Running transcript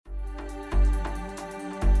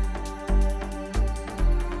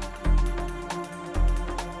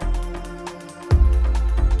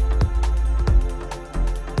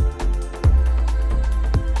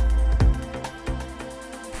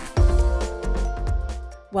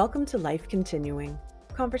Welcome to Life Continuing,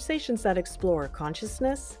 conversations that explore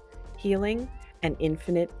consciousness, healing, and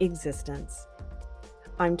infinite existence.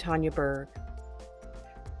 I'm Tanya Berg.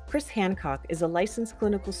 Chris Hancock is a licensed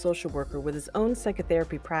clinical social worker with his own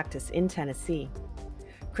psychotherapy practice in Tennessee.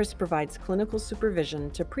 Chris provides clinical supervision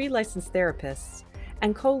to pre-licensed therapists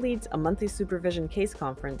and co-leads a monthly supervision case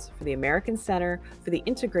conference for the American Center for the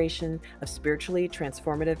Integration of Spiritually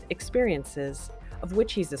Transformative Experiences, of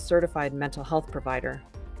which he's a certified mental health provider.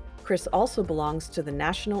 Chris also belongs to the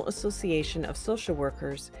National Association of Social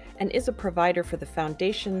Workers and is a provider for the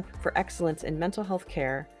Foundation for Excellence in Mental Health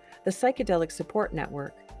Care, the Psychedelic Support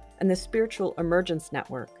Network, and the Spiritual Emergence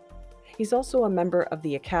Network. He's also a member of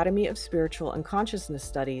the Academy of Spiritual and Consciousness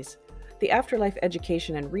Studies, the Afterlife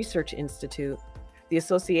Education and Research Institute, the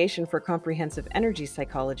Association for Comprehensive Energy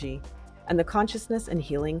Psychology, and the Consciousness and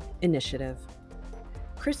Healing Initiative.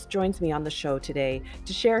 Chris joins me on the show today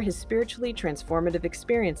to share his spiritually transformative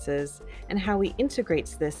experiences and how he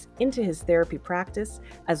integrates this into his therapy practice,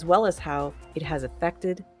 as well as how it has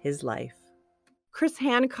affected his life. Chris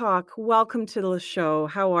Hancock, welcome to the show.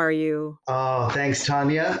 How are you? Oh, thanks,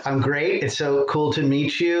 Tanya. I'm great. It's so cool to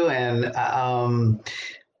meet you. And I'm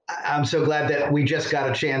so glad that we just got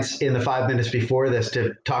a chance in the 5 minutes before this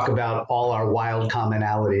to talk about all our wild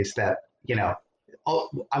commonalities that,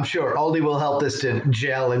 I'm sure only will help this to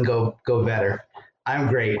gel and go better. I'm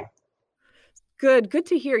great. Good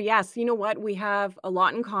to hear. Yes. You know what? We have a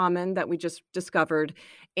lot in common that we just discovered.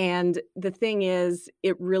 And the thing is,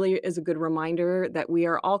 it really is a good reminder that we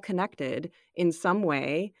are all connected in some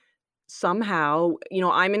way, somehow.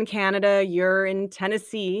 I'm in Canada, you're in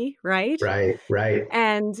Tennessee, right? Right.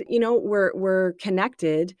 And, we're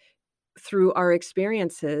connected through our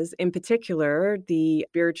experiences, in particular, the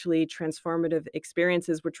spiritually transformative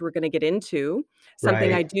experiences, which we're going to get into.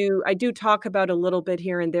 Something Right. I do talk about a little bit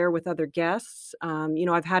here and there with other guests.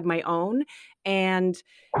 I've had my own, and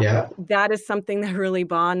Yeah. that is something that really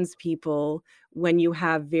bonds people when you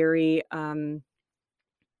have very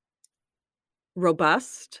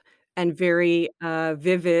robust and very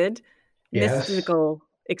vivid, Yes. mystical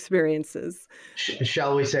experiences.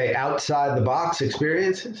 Shall we say outside the box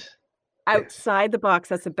experiences? Outside the box,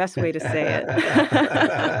 that's the best way to say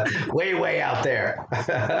it. way out there.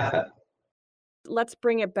 Let's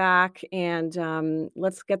bring it back and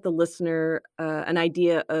let's get the listener an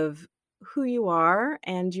idea of who you are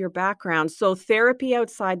and your background. So Therapy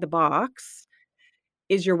Outside the Box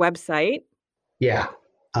is your website. Yeah.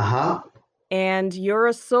 Uh-huh. And you're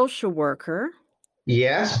a social worker.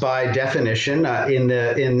 Yes, by definition, in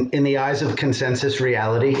the eyes of consensus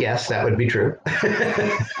reality, yes, that would be true.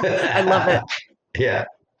 I love it. Yeah.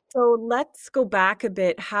 So let's go back a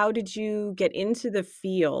bit. How did you get into the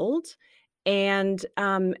field, and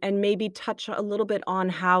maybe touch a little bit on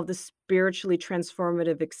how the spiritually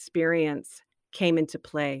transformative experience came into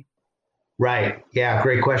play? Right. Yeah.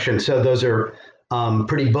 Great question. So those are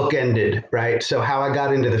pretty bookended, right? So how I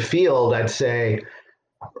got into the field, I'd say,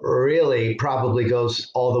 really probably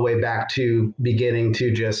goes all the way back to beginning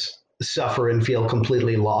to just suffer and feel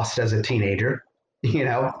completely lost as a teenager,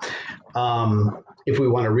 if we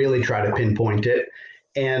want to really try to pinpoint it.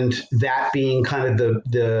 And that being kind of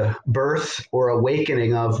the birth or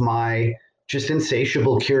awakening of my just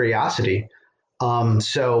insatiable curiosity.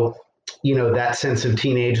 So, that sense of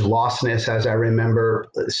teenage lostness, as I remember,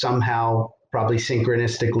 somehow probably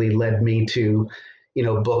synchronistically led me to,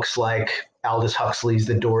 books like Aldous Huxley's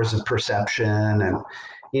The Doors of Perception, and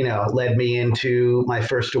led me into my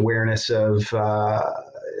first awareness of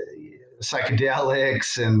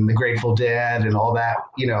psychedelics and the Grateful Dead and all that.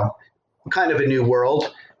 Kind of a new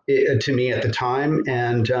world to me at the time,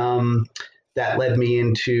 and that led me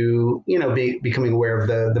into becoming aware of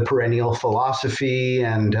the perennial philosophy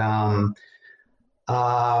and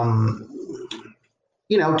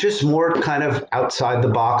just more kind of outside the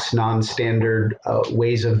box, non-standard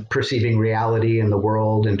ways of perceiving reality in the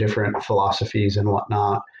world and different philosophies and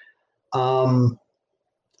whatnot. From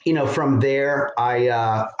there,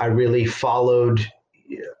 I really followed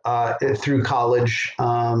through college.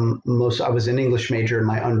 I was an English major in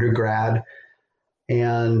my undergrad,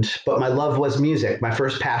 but my love was music. My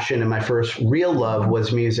first passion and my first real love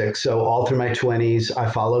was music. So all through my 20s, I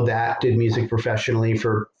followed that, did music professionally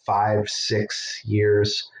for 5-6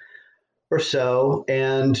 years or so.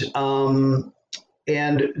 And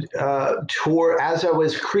as I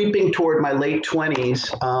was creeping toward my late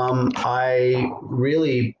 20s, I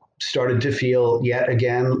really started to feel yet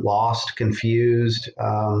again lost, confused.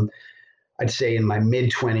 I'd say in my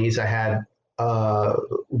mid 20s, I had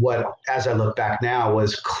what, as I look back now,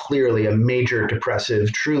 was clearly a major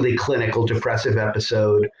depressive, truly clinical depressive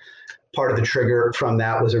episode part of the trigger from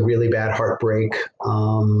that was a really bad heartbreak.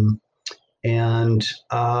 And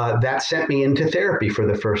that sent me into therapy for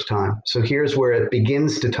the first time. So here's where it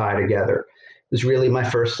begins to tie together. It was really my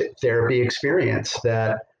first therapy experience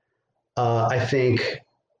that I think,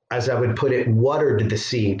 as I would put it, watered the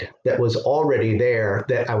seed that was already there,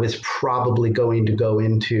 that I was probably going to go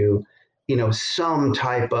into, some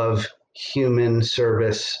type of human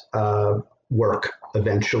service work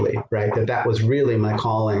eventually, right? That was really my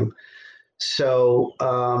calling. So,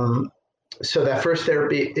 so that first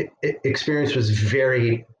therapy experience was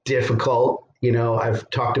very difficult. I've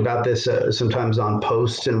talked about this sometimes on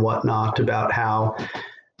posts and whatnot about how,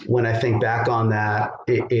 when I think back on that,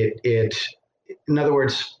 in other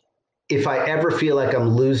words, if I ever feel like I'm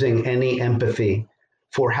losing any empathy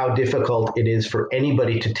for how difficult it is for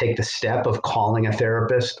anybody to take the step of calling a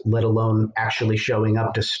therapist, let alone actually showing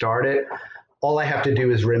up to start it, all I have to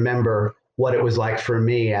do is remember what it was like for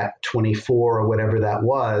me at 24 or whatever that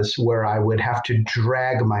was, where I would have to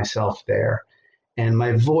drag myself there and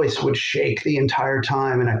my voice would shake the entire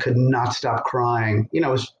time and I could not stop crying. I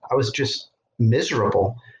was just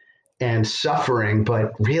miserable and suffering,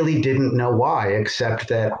 but really didn't know why, except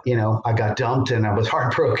that, I got dumped and I was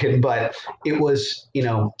heartbroken. But it was,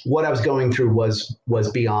 what I was going through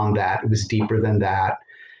was beyond that. It was deeper than that.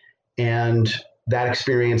 And that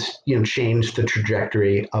experience, changed the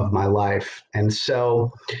trajectory of my life. And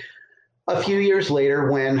so a few years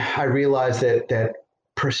later, when I realized that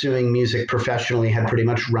pursuing music professionally had pretty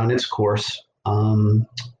much run its course,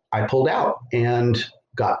 I pulled out and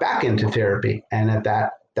got back into therapy. And at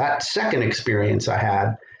that second experience I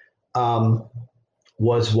had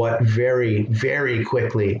was what very, very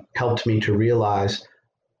quickly helped me to realize,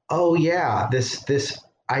 oh yeah, this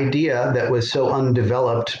idea that was so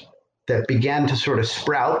undeveloped, that began to sort of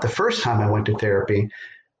sprout the first time I went to therapy,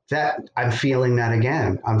 that I'm feeling that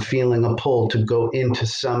again. I'm feeling a pull to go into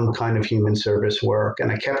some kind of human service work.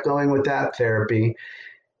 And I kept going with that therapy.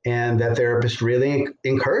 And that therapist really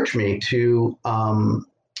encouraged me to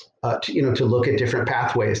look at different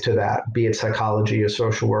pathways to that, be it psychology or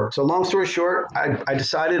social work. So long story short, I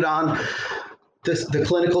decided on the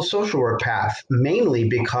clinical social work path, mainly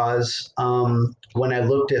because when I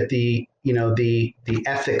looked at the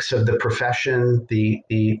ethics of the profession, the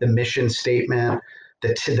mission statement,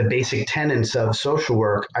 the basic tenets of social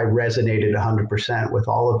work, I resonated 100% with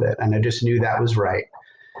all of it. And I just knew that was right.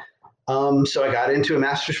 So I got into a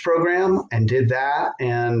master's program and did that.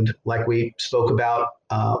 And like we spoke about,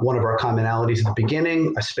 one of our commonalities at the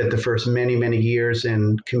beginning, I spent the first many, many years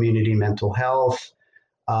in community mental health,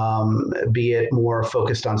 be it more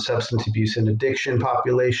focused on substance abuse and addiction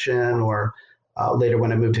population, or later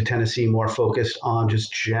when I moved to Tennessee, more focused on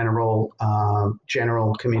just general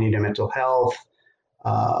community mental health.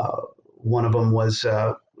 One of them was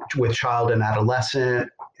with child and adolescent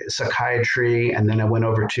psychiatry, and then I went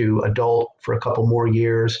over to adult for a couple more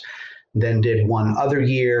years, then did one other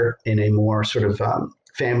year in a more sort of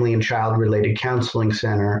family and child related counseling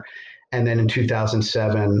center. And then in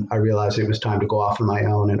 2007, I realized it was time to go off on my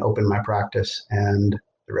own and open my practice. And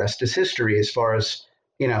the rest is history as far as,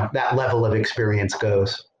 that level of experience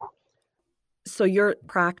goes. So your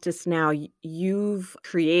practice now, you've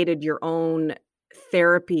created your own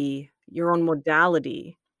therapy, your own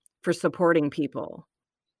modality for supporting people.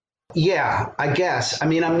 Yeah, I guess. I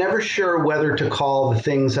mean, I'm never sure whether to call the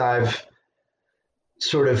things I've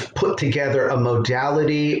sort of put together a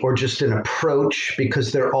modality or just an approach,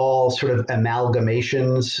 because they're all sort of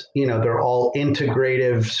amalgamations. They're all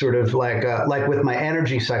integrative, sort of like with my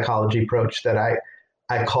energy psychology approach that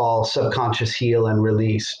I call subconscious heal and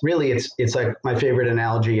release. Really, it's like, my favorite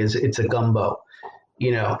analogy is it's a gumbo,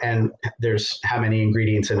 and there's how many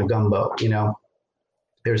ingredients in a gumbo,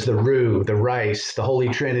 There's the roux, the rice, the holy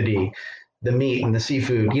trinity, the meat and the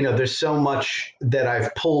seafood. There's so much that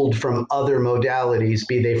I've pulled from other modalities,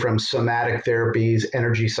 be they from somatic therapies,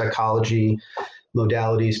 energy psychology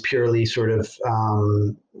modalities, purely sort of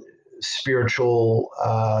spiritual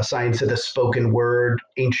science of the spoken word,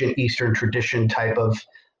 ancient Eastern tradition type of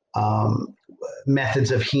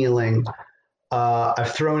methods of healing.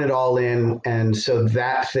 I've thrown it all in. And so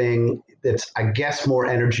that thing, that's, I guess, more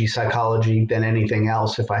energy psychology than anything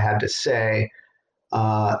else, if I had to say,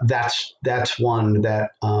 that's one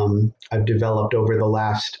that I've developed over the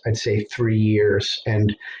last, I'd say, 3 years.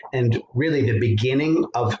 And really the beginning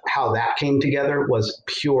of how that came together was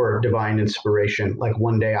pure divine inspiration. Like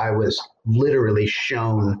one day I was literally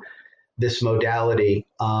shown this modality,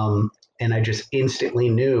 and I just instantly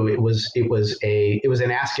knew it was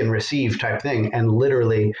an ask and receive type thing. And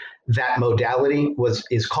literally that modality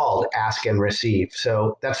is called ask and receive.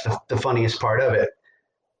 So that's the funniest part of it.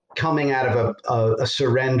 coming out of a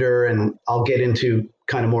surrender, and I'll get into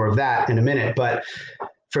kind of more of that in a minute. But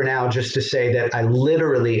for now, just to say that I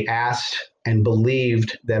literally asked and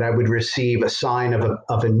believed that I would receive a sign of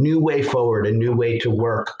a new way forward, a new way to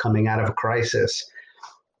work coming out of a crisis.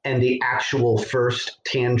 And the actual first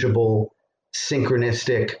tangible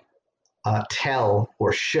synchronistic tell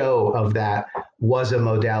or show of that was a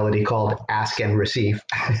modality called Ask and Receive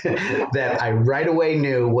that I right away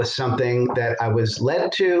knew was something that I was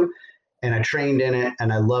led to, and I trained in it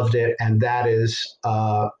and I loved it. And that is,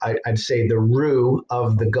 I'd say, the root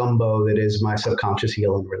of the gumbo that is my subconscious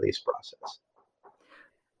heal and release process.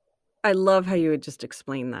 I love how you would just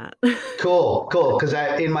explain that. Cool. Because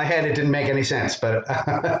in my head, it didn't make any sense, but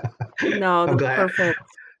no, that's perfect.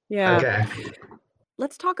 Yeah. Okay.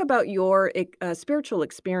 Let's talk about your spiritual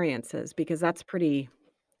experiences, because that's pretty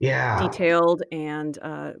detailed and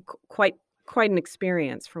quite an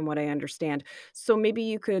experience from what I understand. So maybe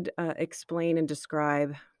you could explain and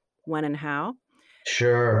describe when and how.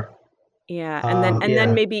 Sure. Yeah, and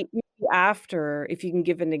then maybe after, if you can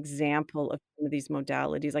give an example of some of these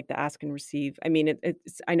modalities, like the Ask and Receive. I mean,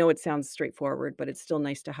 it's I know it sounds straightforward, but it's still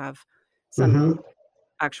nice to have some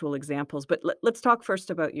actual examples. But let's talk first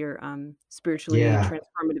about your spiritually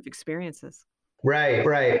transformative experiences.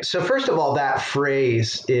 Right. So first of all, that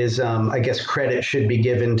phrase is, I guess, credit should be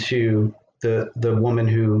given to the woman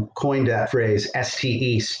who coined that phrase.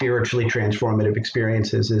 STE, spiritually transformative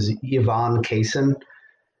experiences, is Yvonne Kaysen.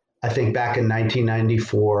 I think back in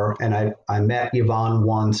 1994, and I met Yvonne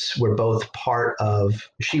once. We're both part of,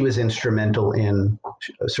 she was instrumental in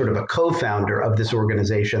sort of a co-founder of this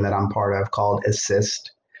organization that I'm part of called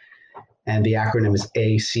ASSIST. And the acronym is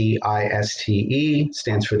ACISTE,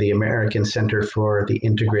 stands for the American Center for the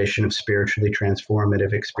Integration of Spiritually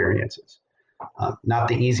Transformative Experiences. Not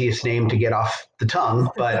the easiest name to get off the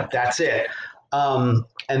tongue, but that's it. And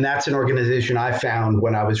that's an organization I found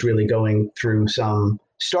when I was really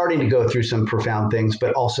starting to go through some profound things,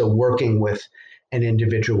 but also working with an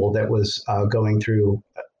individual that was going through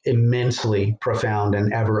immensely profound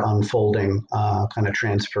and ever unfolding kind of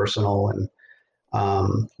transpersonal and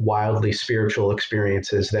wildly spiritual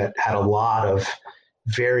experiences that had a lot of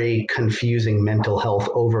very confusing mental health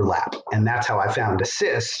overlap. And that's how I found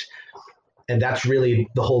ASSIST. And that's really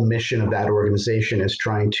the whole mission of that organization, is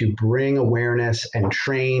trying to bring awareness and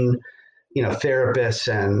train therapists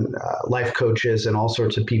and life coaches and all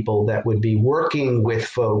sorts of people that would be working with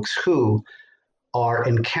folks who are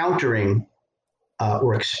encountering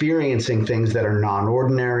or experiencing things that are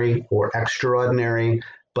non-ordinary or extraordinary,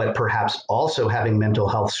 but perhaps also having mental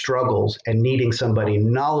health struggles and needing somebody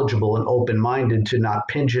knowledgeable and open-minded to not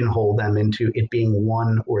pigeonhole them into it being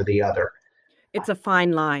one or the other. It's a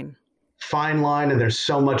fine line. And there's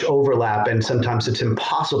so much overlap, and sometimes it's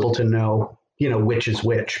impossible to know which is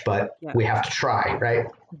which, but we have to try, right?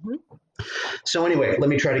 Mm-hmm. So anyway, let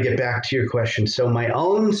me try to get back to your question. So my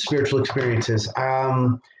own spiritual experiences,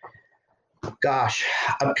 okay.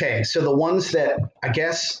 So the ones that I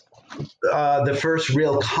guess the first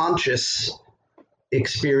real conscious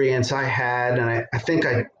experience I had, and I think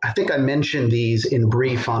I mentioned these in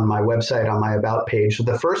brief on my website on my About page. So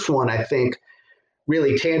the first one I think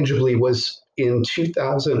really tangibly was in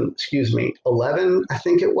 2011, I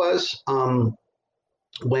think it was,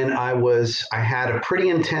 when I had a pretty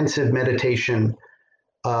intensive meditation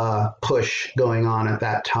push going on at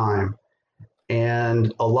that time.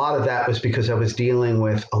 And a lot of that was because I was dealing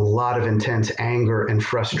with a lot of intense anger and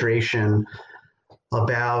frustration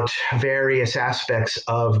about various aspects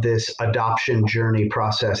of this adoption journey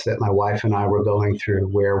process that my wife and I were going through,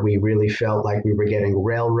 where we really felt like we were getting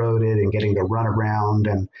railroaded and getting the runaround.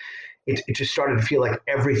 And it just started to feel like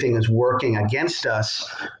everything is working against us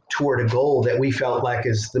toward a goal that we felt like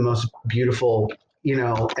is the most beautiful,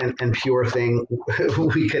 and pure thing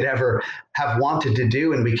we could ever have wanted to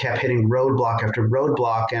do. And we kept hitting roadblock after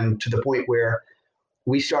roadblock, and to the point where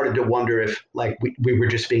we started to wonder if we were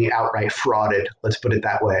just being outright frauded. Let's put it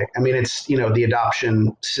that way. I mean, it's, the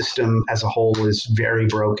adoption system as a whole is very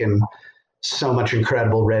broken. So much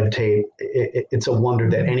incredible red tape. It's a wonder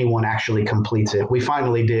that anyone actually completes it. We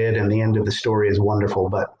finally did, and the end of the story is wonderful,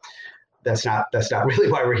 but that's not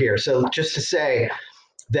really why we're here. So just to say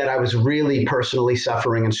that I was really personally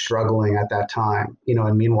suffering and struggling at that time,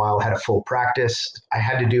 and meanwhile I had a full practice. I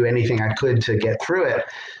had to do anything I could to get through it.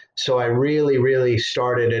 So I really, really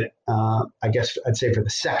started it, I guess I'd say for the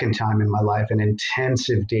second time in my life, an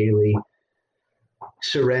intensive daily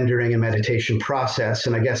surrendering and meditation process.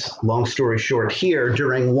 And I guess long story short here,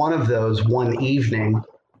 during one evening,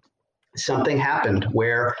 something happened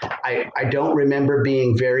where I don't remember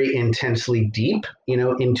being very intensely deep,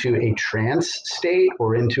 into a trance state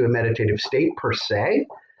or into a meditative state per se,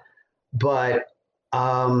 but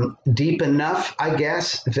deep enough, I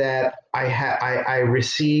guess, that I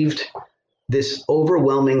received this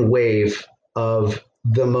overwhelming wave of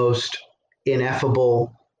the most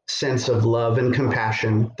ineffable sense of love and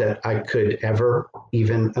compassion that I could ever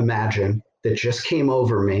even imagine that just came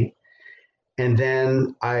over me. And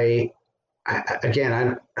then the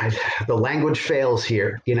language fails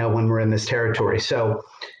here, when we're in this territory. So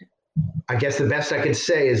I guess the best I could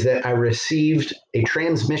say is that I received a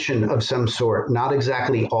transmission of some sort, not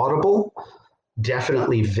exactly audible,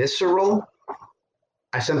 definitely visceral.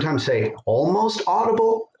 I sometimes say almost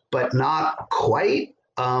audible, but not quite.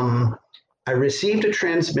 I received a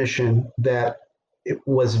transmission that it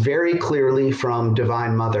was very clearly from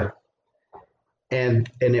Divine Mother. And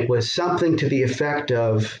it was something to the effect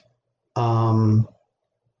of,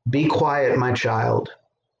 be quiet, my child.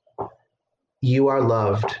 You are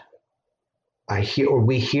loved.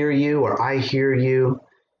 We hear you, or I hear you.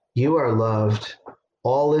 You are loved.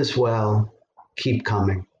 All is well. Keep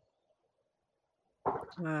coming.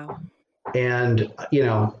 Wow. And,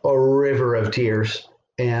 a river of tears.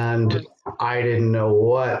 And I didn't know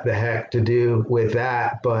what the heck to do with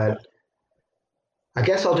that, but I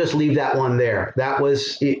guess I'll just leave that one there. That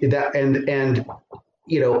was that. And,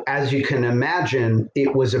 as you can imagine,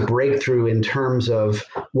 it was a breakthrough in terms of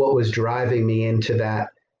what was driving me into that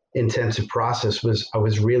intensive process. I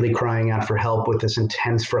was really crying out for help with this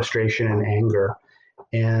intense frustration and anger.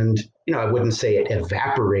 And, I wouldn't say it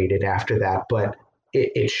evaporated after that, but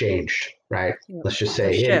it changed, right? Yeah. Let's just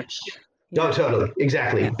say it. No, totally.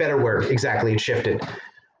 Exactly. Yeah. Better word. Exactly. It shifted.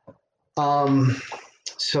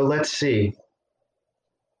 So let's see.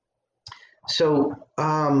 So,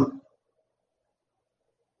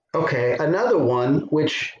 okay. Another one,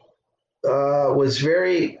 which was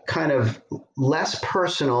very kind of less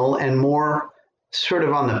personal and more sort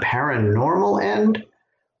of on the paranormal end,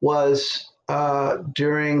 was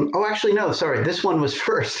this one was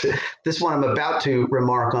first. This one I'm about to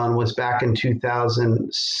remark on was back in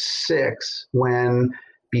 2006 when,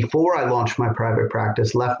 before I launched my private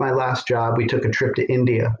practice, left my last job. We took a trip to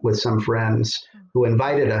India with some friends who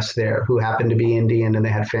invited us there, who happened to be Indian, and they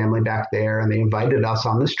had family back there, and they invited us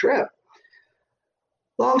on this trip.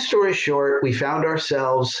 Long story short, we found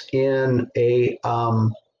ourselves in a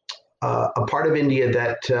part of India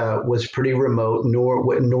that was pretty remote,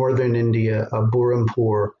 northern India,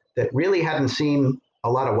 Burhanpur, that really hadn't seen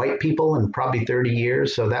a lot of white people in probably 30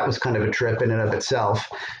 years. So that was kind of a trip in and of itself,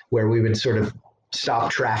 where we would sort of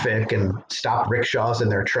stop traffic and stop rickshaws in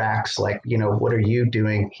their tracks, like, what are you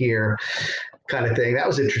doing here, kind of thing. That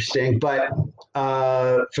was interesting. But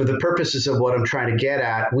for the purposes of what I'm trying to get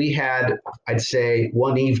at, we had, I'd say,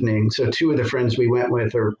 one evening. So two of the friends we went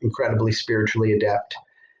with are incredibly spiritually adept.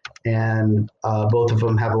 And both of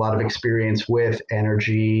them have a lot of experience with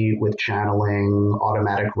energy, with channeling,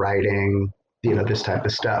 automatic writing, this type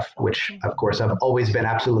of stuff, which, of course, I've always been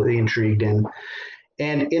absolutely intrigued in.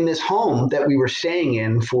 And in this home that we were staying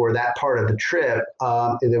in for that part of the trip,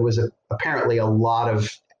 there was apparently a lot of,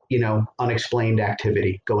 unexplained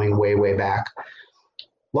activity going way, way back.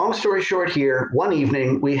 Long story short here, one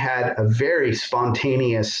evening we had a very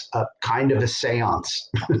spontaneous kind of a seance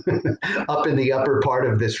up in the upper part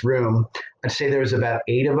of this room. I'd say there was about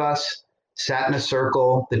 8 of us, sat in a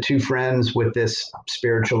circle. The two friends with this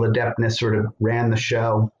spiritual adeptness sort of ran the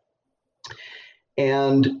show.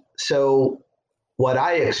 And so what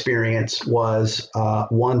I experienced was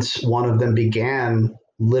once one of them began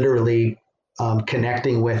literally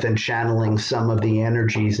connecting with and channeling some of the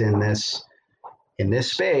energies in this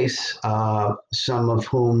space, some of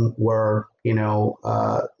whom were,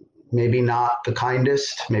 maybe not the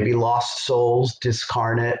kindest, maybe lost souls,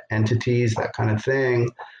 discarnate entities, that kind of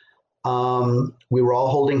thing. We were all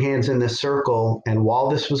holding hands in this circle. And while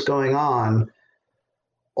this was going on,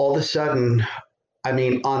 all of a sudden,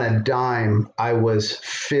 on a dime, I was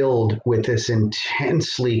filled with this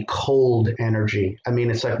intensely cold energy.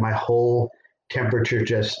 It's like my whole temperature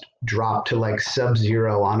just dropped to like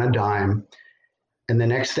sub-zero on a dime. And the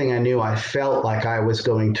next thing I knew, I felt like I was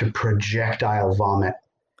going to projectile vomit.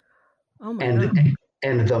 Oh my God.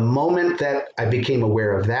 And the moment that I became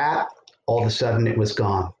aware of that, all of a sudden it was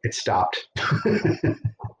gone. It stopped.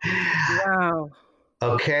 Wow.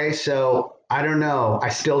 Okay, so I don't know. I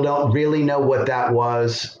still don't really know what that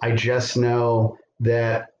was. I just know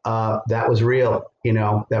that that was real.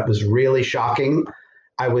 That was really shocking.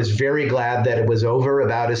 I was very glad that it was over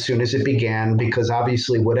about as soon as it began, because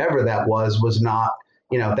obviously whatever that was not,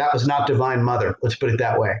 that was not Divine Mother. Let's put it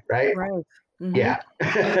that way, right? Right. Mm-hmm. Yeah,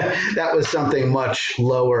 that was something much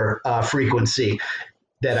lower frequency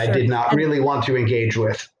that I Sure. did not And really want to engage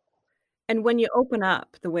with. when you open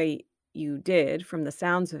up the way you did from the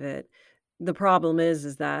sounds of it, the problem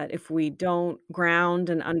is that if we don't ground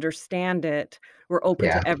and understand it, we're open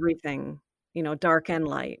Yeah, to everything, dark and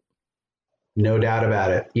light. no doubt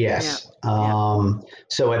about it. Yeah. Yes. Yeah.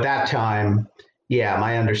 So at that time, yeah,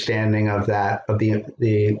 my understanding of that, of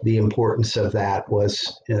the importance of that,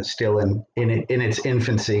 was still in its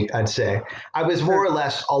infancy. I'd say I was Sure. more or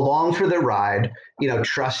less along for the ride,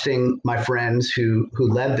 trusting my friends who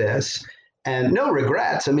led this, and no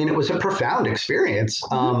regrets. I mean, it was a profound experience.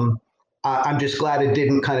 Mhm. I'm just glad it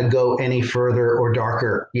didn't kind of go any further or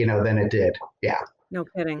darker, than it did. Yeah. No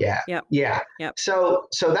kidding. Yeah, Yep. yeah. Yep. So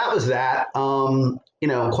that was that.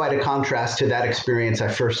 Quite a contrast to that experience I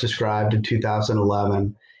first described in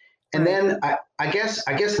 2011. And Right. then I guess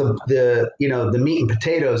the meat and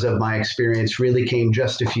potatoes of my experience really came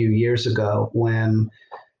just a few years ago when,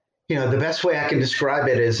 the best way I can describe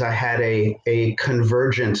it is I had a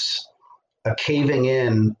convergence, a caving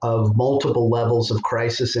in of multiple levels of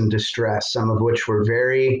crisis and distress, some of which were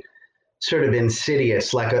very sort of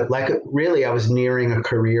insidious, really I was nearing a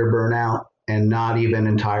career burnout and not even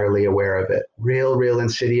entirely aware of it. Real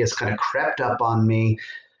insidious, kind of crept up on me,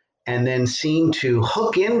 and then seemed to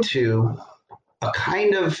hook into a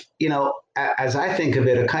kind of, as I think of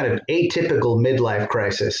it, a kind of atypical midlife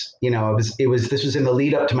crisis. This was in the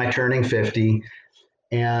lead up to my turning 50,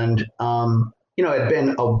 and it had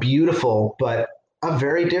been a beautiful but a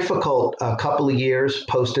very difficult couple of years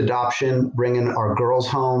post adoption, bringing our girls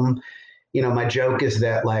home. My joke is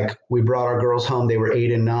that, like, we brought our girls home, they were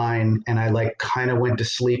 8 and 9, and I like kind of went to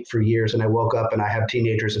sleep for years, and I woke up and I have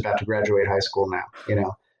teenagers about to graduate high school now, That's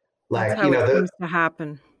like, how it seems to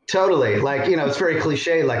happen. totally, like, it's very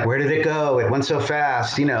cliche, like, where did it go? It went so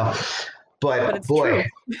fast, But but it's boy, true.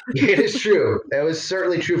 it is true. It was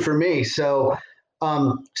certainly true for me.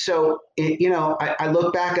 I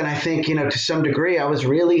look back and I think, to some degree, I was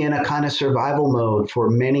really in a kind of survival mode for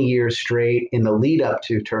many years straight in the lead up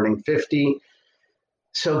to turning 50.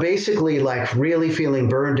 So basically, like, really feeling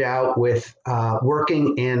burned out with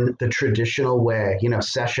working in the traditional way,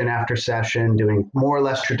 session after session, doing more or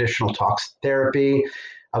less traditional talks therapy.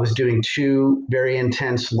 I was doing two very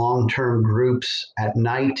intense long term groups at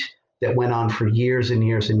night that went on for years and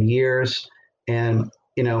years and years. And,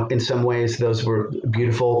 in some ways, those were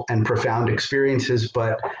beautiful and profound experiences.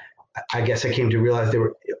 But I guess I came to realize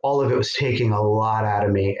all of it was taking a lot out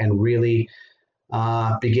of me, and really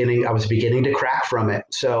I was beginning to crack from it.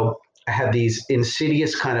 So I had these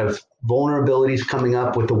insidious kind of vulnerabilities coming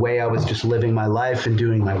up with the way I was just living my life and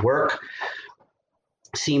doing my work.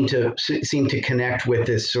 Seemed to connect with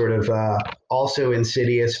this sort of also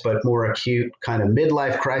insidious but more acute kind of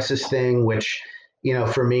midlife crisis thing, which,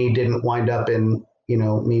 for me, didn't wind up in,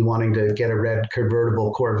 me wanting to get a red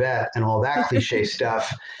convertible Corvette and all that cliche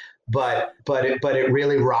stuff, but it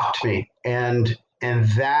really rocked me, and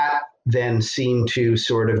that then seemed to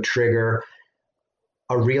sort of trigger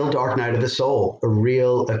a real dark night of the soul, a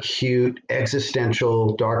real acute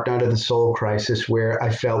existential dark night of the soul crisis where I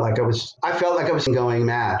felt like I was going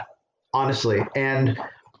mad, honestly. And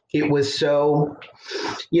it was so,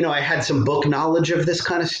 I had some book knowledge of this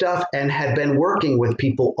kind of stuff and had been working with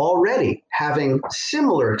people already having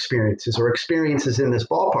similar experiences or experiences in this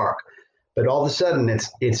ballpark. But all of a sudden it's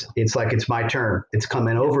like it's my turn. It's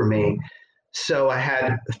coming Yeah. over me. So I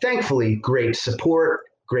had, thankfully, great support,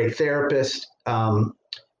 great therapist, and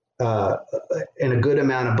a good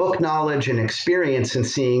amount of book knowledge and experience in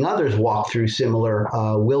seeing others walk through similar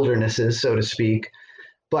wildernesses, so to speak.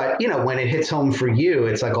 But, when it hits home for you,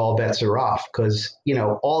 it's like all bets are off because,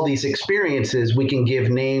 all these experiences, we can give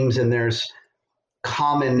names and there's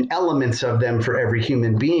common elements of them for every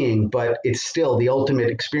human being, but it's still the ultimate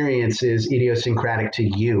experience is idiosyncratic to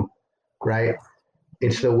you, right? Yes.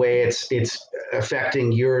 It's Mhm. the way it's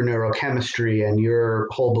affecting your neurochemistry and your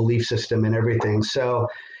whole belief system and everything. So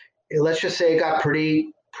let's just say it got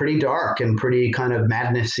pretty dark and pretty kind of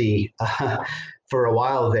madnessy for a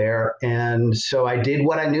while there. And so I did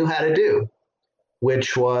what I knew how to do,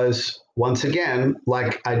 which was, once again,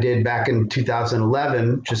 like I did back in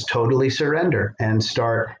 2011, just totally surrender and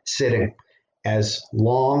start sitting as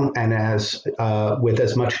long and as with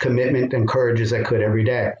as much commitment and courage as I could every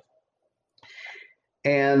day.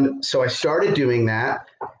 And so I started doing that.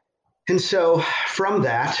 And so from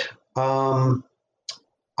that, I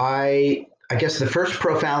guess the first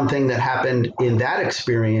profound thing that happened in that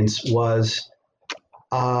experience was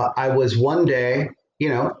I was one day,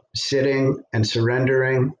 sitting and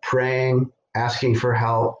surrendering, praying, asking for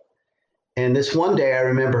help. And this one day, I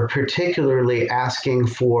remember particularly asking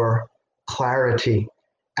for clarity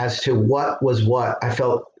as to what was what. I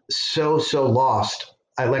felt so lost.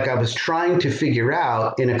 I was trying to figure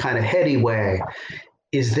out in a kind of heady way,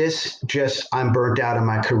 is this just I'm burnt out in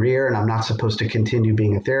my career and I'm not supposed to continue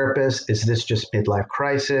being a therapist? Is this just midlife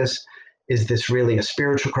crisis? Is this really a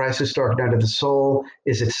spiritual crisis, dark night of the soul?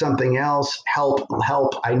 Is it something else? Help,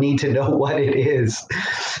 help. I need to know what it is.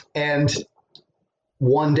 And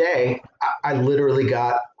one day, I literally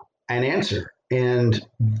got an answer. And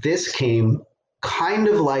this came kind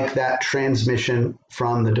of like that transmission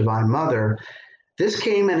from the Divine Mother. This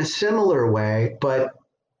came in a similar way, but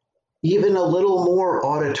even a little more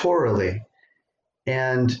auditorily.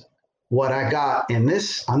 And what I got on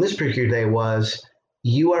this particular day was,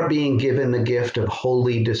 you are being given the gift of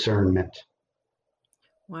holy discernment.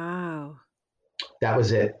 Wow. That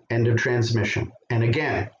was it. End of transmission. And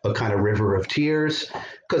again, a kind of river of tears,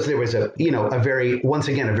 because there was a very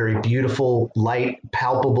beautiful, light,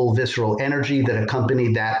 palpable, visceral energy that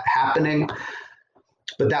accompanied that happening.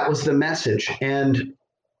 But that was the message. And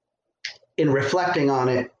in reflecting on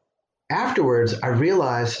it afterwards, I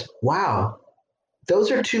realized, wow,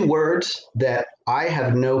 those are two words that I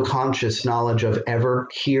have no conscious knowledge of ever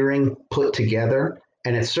hearing put together.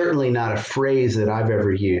 And it's certainly not a phrase that I've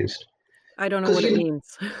ever used. I don't know what it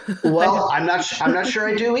means. Well, I'm not sure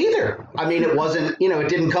I do either. I mean, it wasn't, it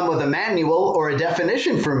didn't come with a manual or a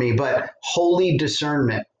definition for me, but holy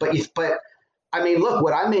discernment. But I mean, look,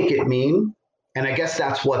 what I make it mean, and I guess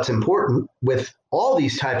that's what's important with all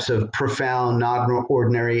these types of profound,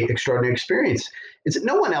 non-ordinary, extraordinary experience, is that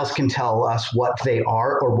no one else can tell us what they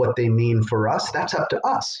are or what they mean for us. That's up to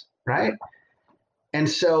us, right? And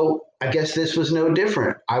so I guess this was no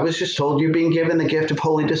different. I was just told you're being given the gift of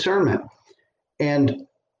holy discernment. And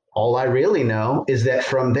all I really know is that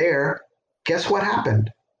from there, guess what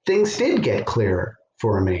happened? Things did get clearer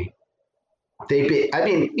for me.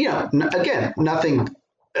 Again, nothing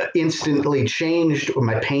instantly changed, or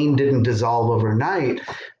my pain didn't dissolve overnight,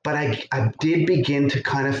 but I did begin to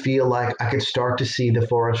kind of feel like I could start to see the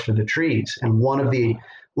forest for the trees. And one of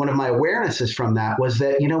my awarenesses from that was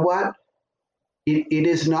that, you know what? It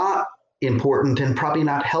is not important and probably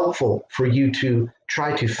not helpful for you to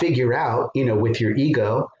try to figure out, with your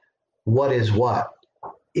ego, what is what.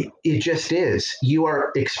 It just is. You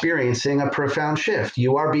are experiencing a profound shift.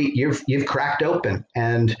 You've cracked open,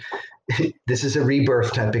 and this is a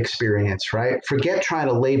rebirth type experience, right? Forget trying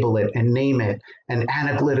to label it and name it and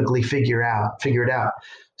analytically figure it out.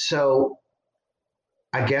 So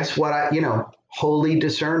I guess holy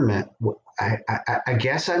discernment, I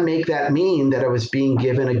guess I make that mean that I was being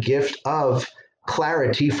given a gift of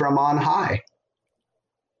clarity from on high.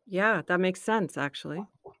 Yeah, that makes sense, actually.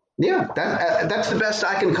 Yeah, that's the best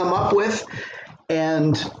I can come up with.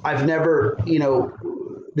 And I've never,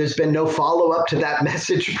 there's been no follow-up to that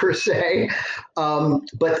message per se,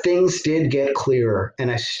 but things did get clearer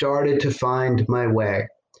and I started to find my way.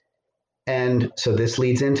 And so this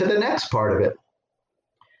leads into the next part of it.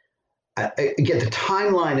 Again, the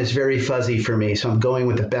timeline is very fuzzy for me, so I'm going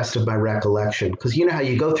with the best of my recollection, because you know how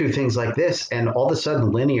you go through things like this and all of a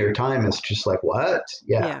sudden linear time is just like, what?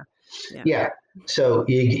 Yeah. So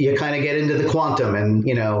you kind of get into the quantum and,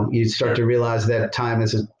 you start to realize that time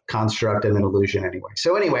is a construct and an illusion anyway.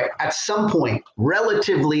 So anyway, at some point,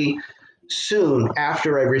 relatively soon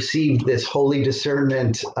after I received this holy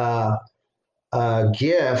discernment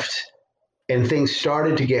gift, and things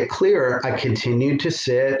started to get clearer, I continued to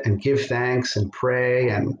sit and give thanks and pray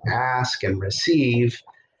and ask and receive.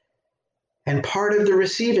 And part of the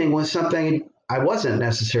receiving was something I wasn't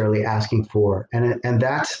necessarily asking for. And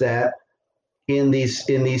that's that in these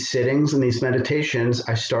sittings and these meditations,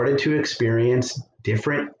 I started to experience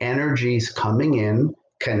different energies coming in,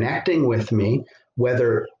 connecting with me,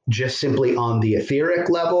 whether just simply on the etheric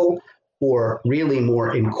level or really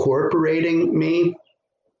more incorporating me,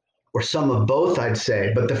 or some of both, I'd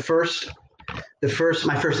say. But my first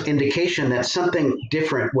indication that something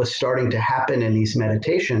different was starting to happen in these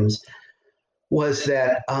meditations was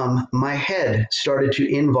that my head started to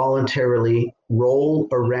involuntarily roll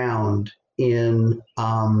around in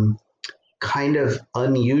kind of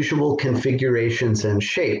unusual configurations and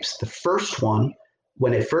shapes. The first one,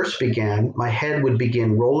 when it first began, my head would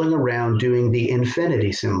begin rolling around doing the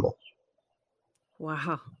infinity symbol.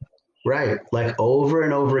 Wow. Right. Like over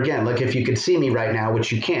and over again. Like if you could see me right now,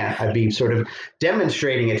 which you can't, I'd be sort of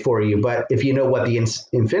demonstrating it for you. But if you know what the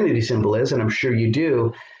infinity symbol is, and I'm sure you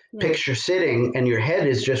do, picture sitting and your head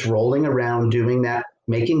is just rolling around doing that,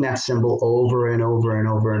 making that symbol over and over and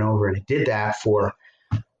over and over. And it did that for,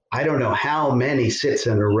 I don't know how many sits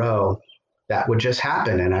in a row. that would just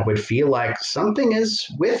happen. And I would feel like something is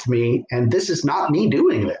with me and this is not me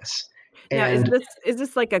doing this. Now, And is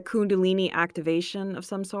this like a Kundalini activation of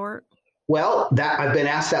some sort? well, that I've been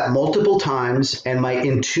asked that multiple times, and my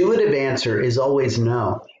intuitive answer is always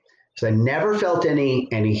no. So I never felt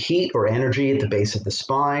any heat or energy at the base of the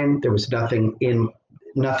spine. There was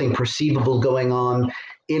nothing perceivable going on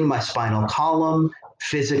in my spinal column,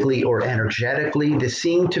 physically or energetically. This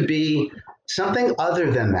seemed to be something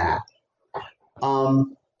other than that.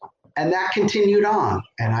 Um, and that continued on,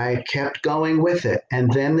 and I kept going with it. And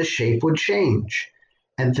then the shape would change.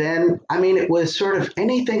 And then, I mean, it was sort of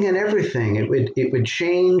anything and everything. It would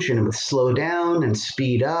change and it would slow down and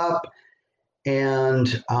speed up,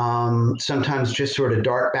 and sometimes just sort of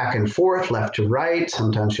dart back and forth, left to right,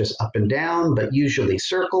 sometimes just up and down, but usually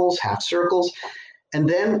circles, half circles. And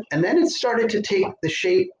then it started to take the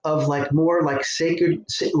shape of like more like sacred,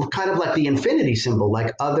 kind of like the infinity symbol,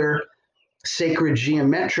 like other sacred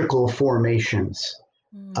geometrical formations.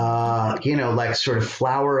 Okay. Like sort of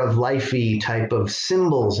flower of lifey type of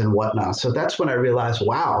symbols and whatnot. So that's when I realized,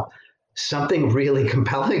 wow, something really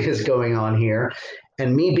compelling is going on here.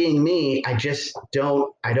 And me being me, I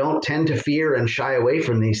don't tend to fear and shy away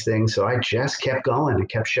from these things. So I just kept going and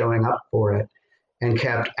kept showing up for it and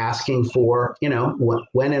kept asking for,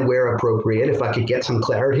 when and where appropriate. If I could get some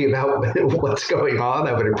clarity about what's going on,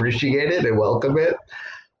 I would appreciate it and welcome it.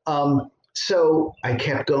 So I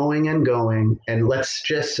kept going and going, and let's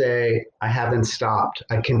just say I haven't stopped.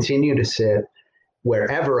 I continue to sit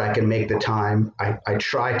wherever I can make the time. I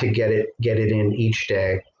try to get it in each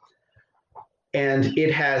day, and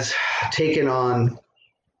it has taken on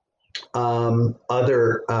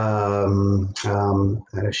other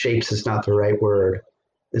shapes. Is not the right word.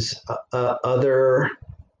 This other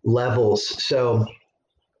levels. So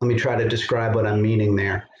let me try to describe what I'm meaning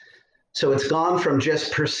there. So it's gone from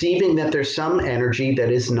just perceiving that there's some energy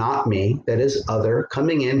that is not me, that is other,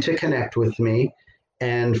 coming in to connect with me.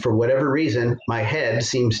 And for whatever reason, my head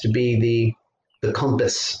seems to be the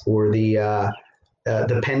compass or the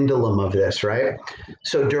pendulum of this, right?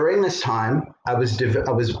 So during this time, I was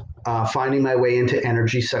finding my way into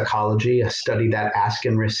energy psychology. I studied that ask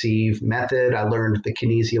and receive method. I learned the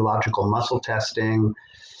kinesiological muscle testing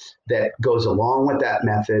that goes along with that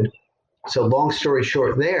method. So long story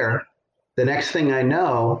short there, the next thing I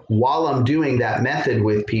know, while I'm doing that method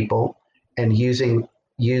with people and using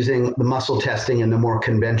the muscle testing in the more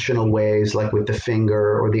conventional ways, like with the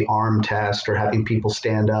finger or the arm test, or having people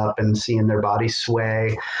stand up and seeing their body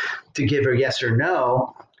sway to give a yes or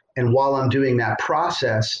no. And while I'm doing that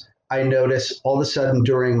process, I notice all of a sudden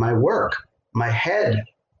during my work, my head,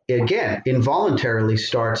 again, involuntarily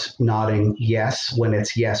starts nodding yes when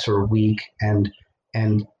it's yes or weak, and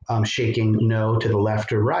shaking no to the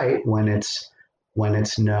left or right when it's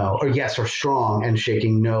no, or yes or strong, and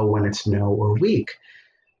shaking no when it's no or weak.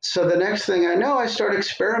 So the next thing I know, I start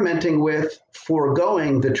experimenting with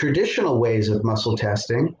foregoing the traditional ways of muscle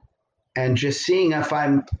testing and just seeing if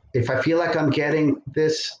I feel like I'm getting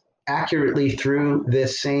this accurately through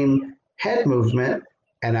this same head movement,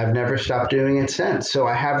 and I've never stopped doing it since. So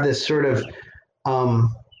I have this sort of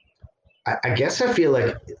I guess I feel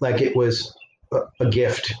like it was a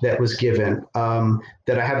gift that was given,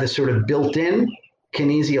 that I have this sort of built-in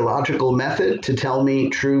kinesiological method to tell me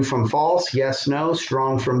true from false, yes, no,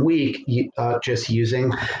 strong from weak. I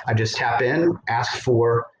just tap in, ask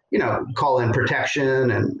for, call in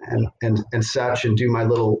protection and such, and do my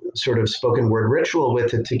little sort of spoken word ritual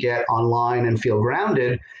with it to get online and feel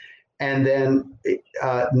grounded. And then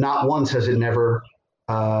not once has it never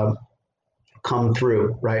come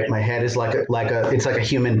through, right? My head is it's like a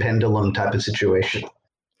human pendulum type of situation.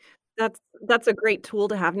 That's a great tool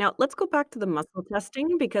to have. Now, let's go back to the muscle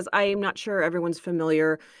testing because I'm not sure everyone's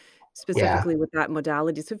familiar Yeah. specifically with that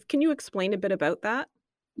modality. So can you explain a bit about that?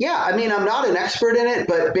 Yeah, I mean, I'm not an expert in it,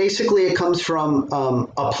 but basically it comes from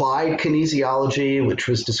applied kinesiology, which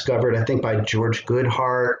was discovered, I think, by George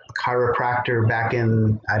Goodhart, a chiropractor back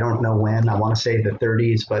in, I don't know when, I want to say the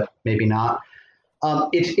 30s, but maybe not.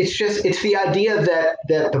 It's the idea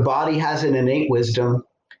that the body has an innate wisdom,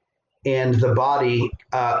 and the body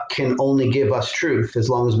can only give us truth as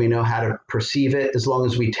long as we know how to perceive it, as long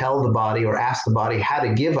as we tell the body or ask the body how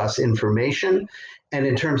to give us information. And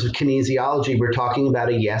in terms of kinesiology, we're talking about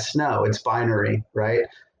a yes, no. It's binary, right?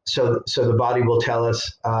 So the body will tell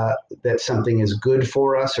us that something is good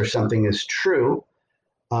for us or something is true,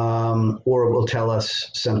 or it will tell us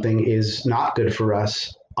something is not good for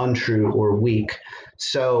us, untrue or weak.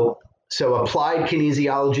 So applied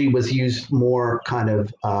kinesiology was used more kind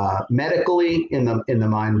of medically in the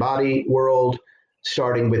mind body world.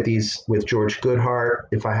 starting with George Goodhart,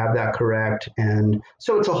 if I have that correct. And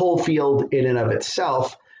so it's a whole field in and of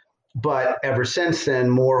itself. But ever since then,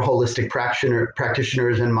 more holistic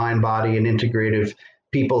practitioners and mind, body, and integrative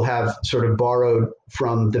people have sort of borrowed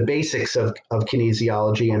from the basics of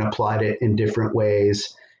kinesiology and applied it in different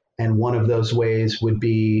ways. And one of those ways would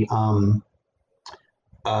be, I'm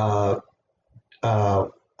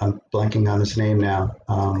blanking on his name now,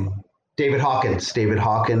 David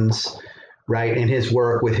Hawkins, right? In his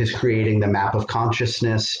work with his creating the map of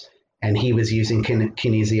consciousness, and he was using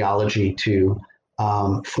kinesiology to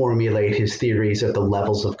formulate his theories at the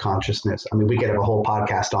levels of consciousness. I mean, we could have a whole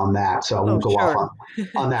podcast on that, so I won't go off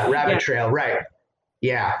on that rabbit trail, right?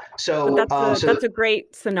 Yeah. So that's a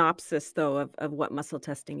great synopsis, though, of what muscle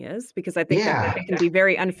testing is, because I think that it can be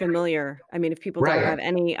very unfamiliar. I mean, if people don't have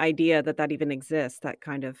any idea that even exists, that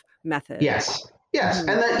kind of method. Yes. And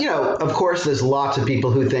then, of course, there's lots of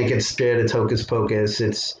people who think it's shit, it's hocus pocus,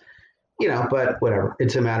 it's, but whatever.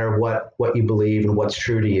 It's a matter of what you believe and what's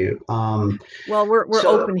true to you. Well, we're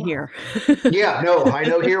open here. Yeah, no, I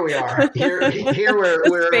know. Here we are. Here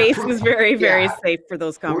we're space is very, very safe for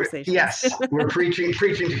those conversations. Yes, we're preaching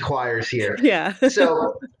to choirs here. Yeah.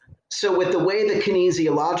 So with the way the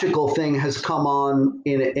kinesiological thing has come on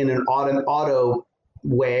in an auto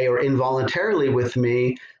way or involuntarily with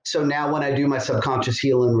me. So now when I do my subconscious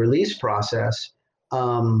heal and release process,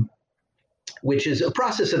 which is a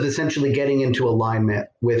process of essentially getting into alignment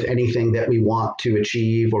with anything that we want to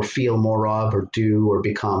achieve or feel more of or do or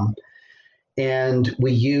become. And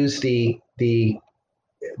we use the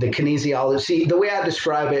kinesiology. The way I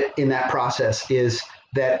describe it in that process is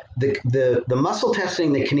that the muscle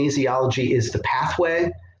testing, the kinesiology is the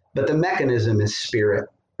pathway, but the mechanism is spirit,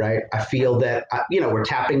 right? I feel that, we're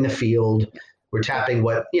tapping the field. We're tapping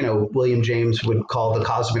what, William James would call the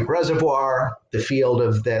cosmic reservoir, the field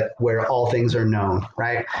of that where all things are known,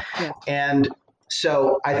 right? Yeah. And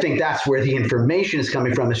so I think that's where the information is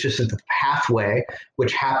coming from. It's just that the pathway,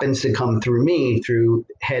 which happens to come through me through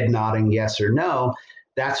head nodding yes or no.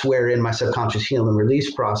 That's where in my subconscious heal and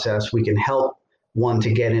release process, we can help one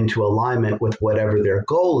to get into alignment with whatever their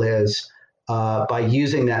goal is by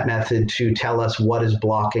using that method to tell us what is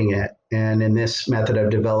blocking it. And in this method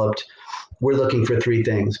I've developed, we're looking for three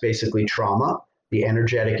things, basically trauma, the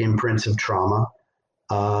energetic imprints of trauma,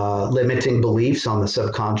 limiting beliefs on the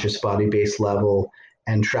subconscious body-based level,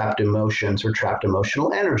 and trapped emotions or trapped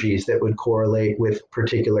emotional energies that would correlate with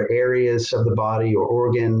particular areas of the body or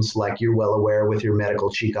organs, like you're well aware with your medical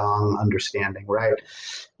Qigong understanding, right?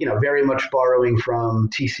 Very much borrowing from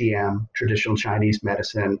TCM, traditional Chinese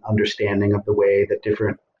medicine, understanding of the way that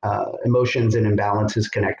different emotions and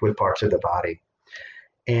imbalances connect with parts of the body.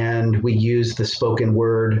 And we use the spoken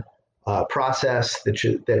word process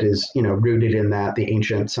that is rooted in the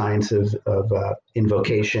ancient science of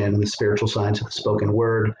invocation, the spiritual science of the spoken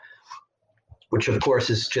word, which of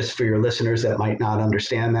course is just for your listeners that might not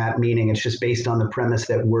understand that meaning. It's just based on the premise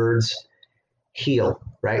that words heal,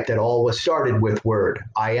 right? That all was started with word.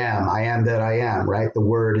 I am that I am, right? The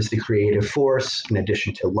word is the creative force in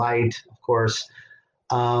addition to light, of course.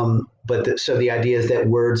 So the idea is that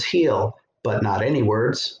words heal, but not any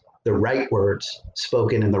words, the right words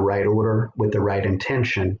spoken in the right order with the right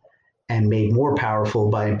intention and made more powerful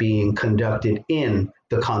by being conducted in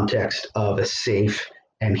the context of a safe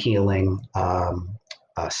and healing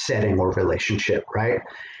setting or relationship, right?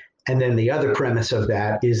 And then the other premise of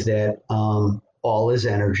that is that all is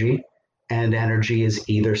energy, and energy is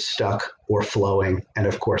either stuck or flowing. And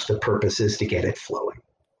of course, the purpose is to get it flowing.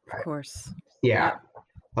 Right? Of course. Yeah.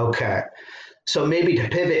 Okay. So maybe to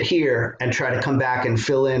pivot here and try to come back and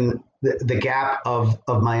fill in the gap of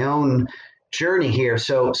my own journey here.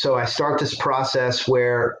 So I start this process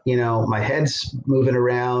where, my head's moving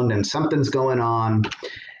around and something's going on.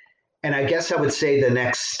 And I guess I would say the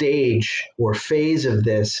next stage or phase of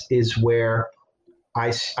this is where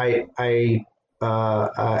I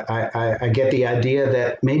get the idea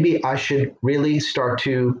that maybe I should really start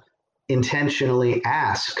to intentionally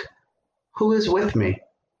ask, who is with me?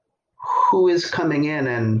 Who is coming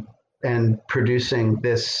in and producing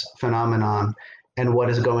this phenomenon, and what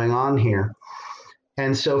is going on here?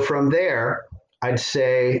 And so from there, I'd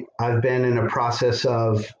say I've been in a process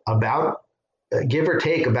of about, give or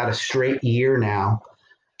take, about a straight year now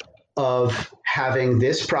of having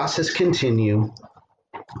this process continue,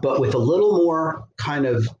 but with a little more kind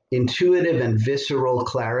of intuitive and visceral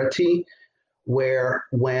clarity, where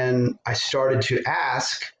when I started to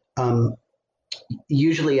ask,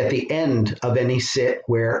 usually at the end of any sit,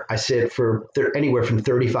 where I sit for anywhere from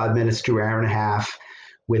 35 minutes to an hour and a half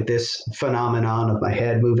with this phenomenon of my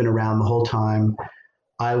head moving around the whole time,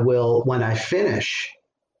 when I finish,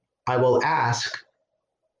 I will ask,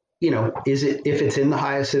 if it's in the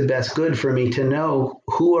highest and best good for me to know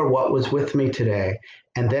who or what was with me today.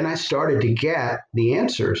 And then I started to get the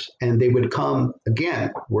answers, and they would come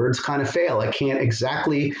again. Words kind of fail. I can't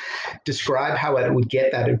exactly describe how I would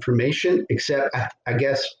get that information, except I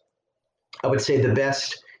guess I would say the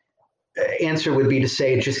best answer would be to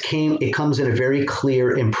say it comes in a very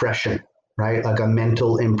clear impression, right? Like a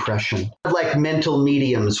mental impression. Like mental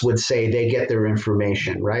mediums would say they get their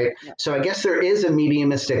information, right? Yeah. So I guess there is a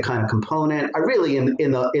mediumistic kind of component. I really, in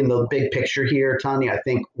the big picture here, Tanya, I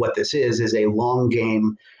think what this is a long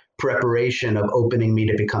game preparation of opening me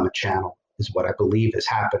to become a channel, is what I believe is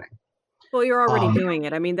happening. Well, you're already doing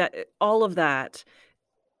it. I mean, that all of that,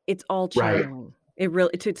 it's all channeling. Right. It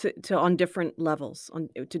really to on different levels,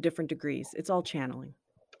 to different degrees. It's all channeling.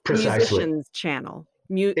 Precisely. Musicians channel.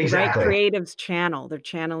 Exactly. Right? Creatives channel. They're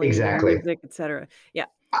channeling exactly. music, etc. Yeah.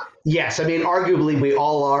 Yes, I mean, arguably, we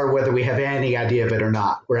all are, whether we have any idea of it or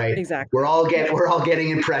not, right? Exactly. We're all getting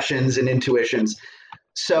impressions and intuitions.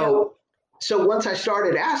 So once I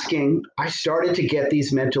started asking, I started to get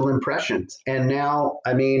these mental impressions, and now,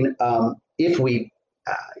 I mean, if we,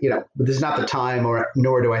 this is not the time,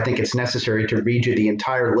 nor do I think it's necessary to read you the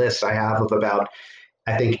entire list I have of about,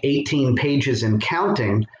 I think, 18 pages and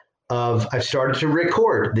counting. I've started to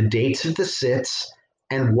record the dates of the sits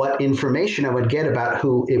and what information I would get about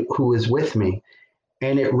who is with me.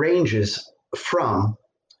 And it ranges from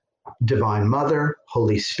Divine Mother,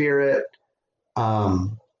 Holy Spirit, the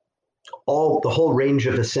whole range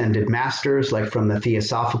of ascended masters, like from the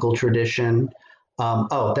Theosophical tradition.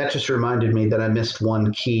 That just reminded me that I missed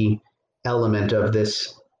one key element of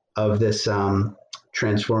this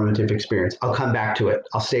transformative experience. I'll come back to it.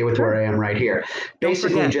 I'll stay with where I am right here.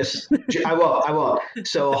 Basically, I won't.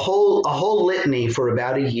 So a whole litany for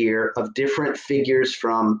about a year of different figures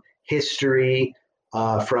from history,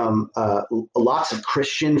 from lots of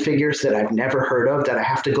Christian figures that I've never heard of that I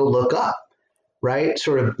have to go look up, right?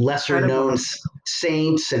 Sort of lesser known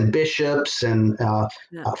saints and bishops and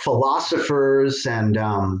philosophers and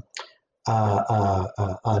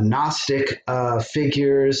Gnostic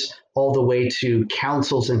figures, all the way to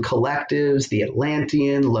councils and collectives, the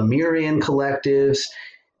Atlantean, Lemurian collectives,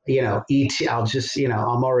 ET.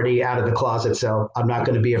 I'm already out of the closet, so I'm not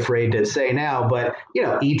going to be afraid to say now, but,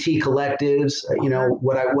 ET collectives,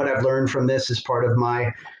 what I've learned from this as part of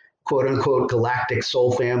my quote unquote galactic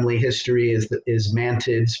soul family history is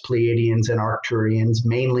Mantids, Pleiadians, and Arcturians,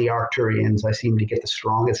 mainly Arcturians. I seem to get the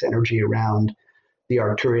strongest energy around the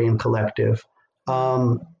Arcturian collective.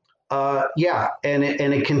 And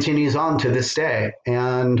it continues on to this day,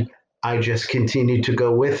 and I just continue to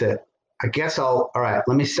go with it. I guess all right,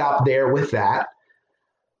 let me stop there with that.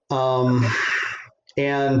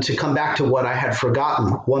 And to come back to what I had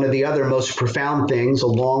forgotten, one of the other most profound things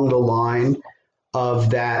along the line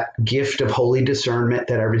of that gift of holy discernment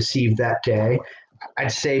that I received that day,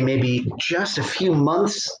 I'd say maybe just a few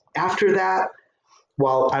months after that,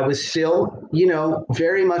 while I was still,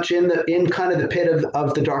 very much in kind of the pit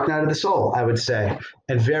of the dark night of the soul, I would say,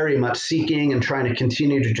 and very much seeking and trying to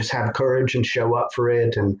continue to just have courage and show up for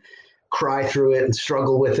it and cry through it and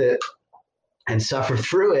struggle with it and suffer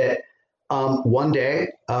through it. One day,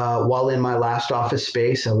 while in my last office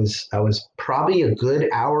space, I was probably a good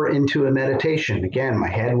hour into a meditation. Again, my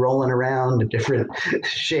head rolling around, different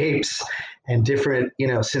shapes and different,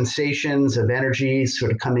 sensations of energies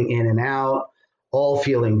sort of coming in and out, all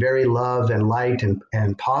feeling very love and light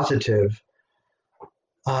and positive.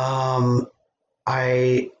 I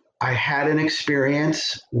had an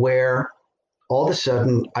experience where all of a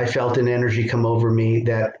sudden I felt an energy come over me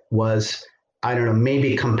that was, I don't know,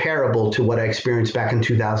 maybe comparable to what I experienced back in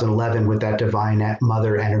 2011 with that Divine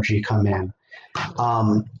Mother energy come in.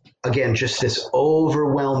 Again, just this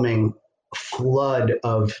overwhelming flood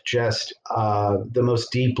of just the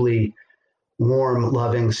most deeply warm,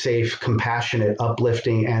 loving, safe, compassionate,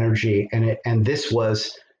 uplifting energy. And this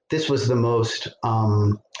was the most,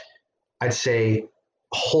 I'd say,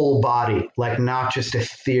 whole body, like not just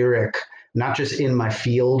etheric, not just in my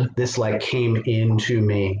field. This like came into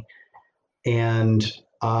me. And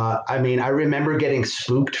I remember getting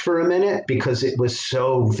spooked for a minute because it was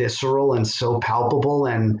so visceral and so palpable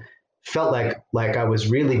and felt like I was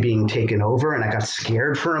really being taken over, and I got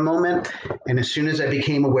scared for a moment. And as soon as I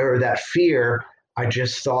became aware of that fear, I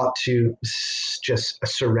just thought to just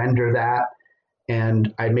surrender that.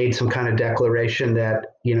 And I made some kind of declaration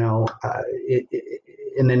that, in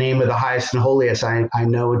the name of the highest and holiest, I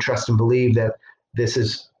know and trust and believe that this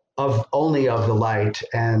is only of the light,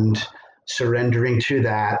 and surrendering to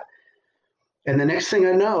that. And the next thing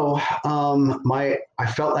I know, I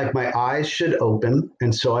felt like my eyes should open,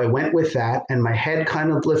 and so I went with that, and my head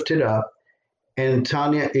kind of lifted up. And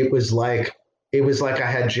Tanya, it was like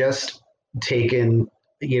I had just taken,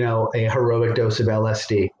 a heroic dose of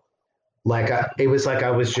LSD. It was like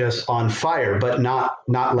I was just on fire, but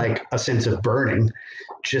not like a sense of burning,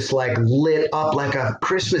 just like lit up like a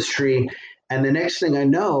Christmas tree. And the next thing I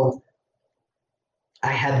know,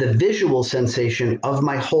 I had the visual sensation of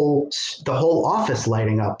the whole office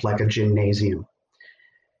lighting up like a gymnasium.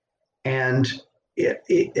 And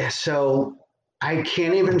so I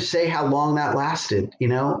can't even say how long that lasted.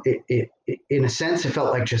 In a sense, it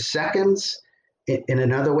felt like just seconds. In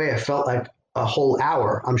another way, it felt like a whole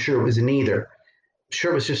hour. I'm sure it was neither. I'm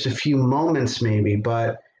sure it was just a few moments maybe,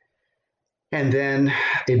 and then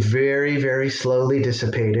it very, very slowly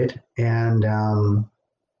dissipated. And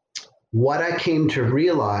what I came to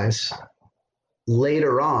realize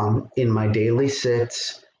later on in my daily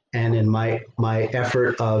sits and in my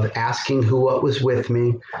effort of asking what was with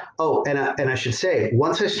me. Oh, and I should say,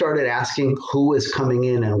 once I started asking who was coming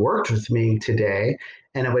in and worked with me today,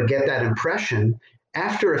 and I would get that impression,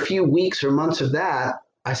 after a few weeks or months of that,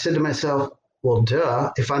 I said to myself, well,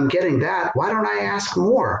 duh, if I'm getting that, why don't I ask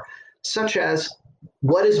more? Such as,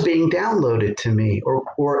 what is being downloaded to me?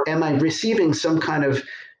 Or am I receiving some kind of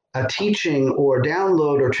a teaching or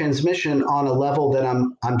download or transmission on a level that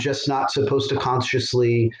I'm just not supposed to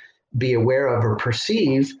consciously be aware of or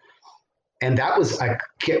perceive? And that I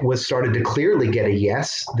was started to clearly get a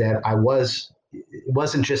yes, that it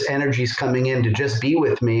wasn't just energies coming in to just be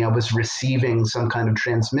with me. I was receiving some kind of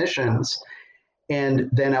transmissions. And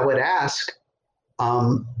then I would ask,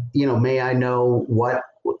 may I know what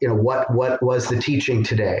was the teaching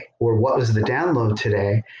today, or what was the download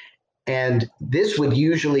today? And this would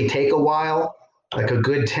usually take a while, like a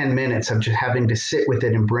good 10 minutes of just having to sit with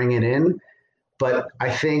it and bring it in. But I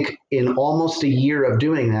think in almost a year of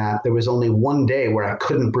doing that, there was only one day where I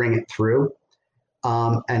couldn't bring it through.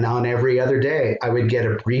 And on every other day, I would get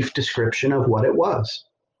a brief description of what it was.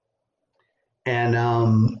 And,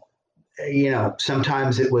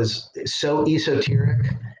 sometimes it was so esoteric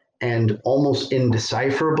and almost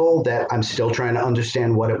indecipherable that I'm still trying to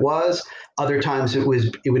understand what it was. Other times it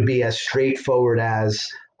would be as straightforward as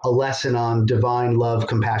a lesson on divine love,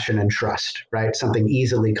 compassion, and trust, right? Something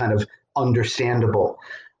easily kind of understandable.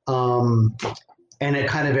 And it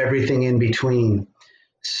kind of everything in between.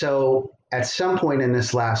 So at some point in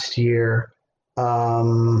this last year,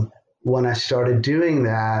 when I started doing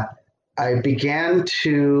that, I began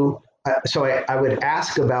to I would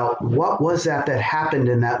ask about what was that happened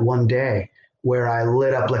in that one day where I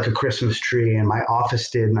lit up like a Christmas tree and my office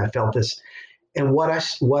did, and I felt this. And what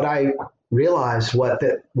I realized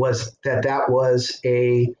that was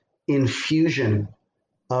a infusion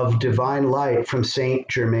of divine light from Saint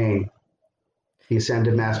Germain, the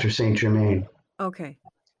Ascended Master Saint Germain. Okay.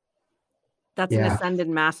 That's an ascended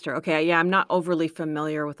master. Okay, yeah, I'm not overly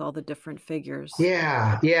familiar with all the different figures.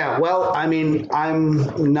 Yeah. Well, I mean,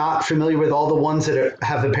 I'm not familiar with all the ones that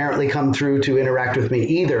have apparently come through to interact with me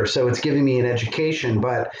either, so it's giving me an education.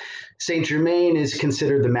 But Saint Germain is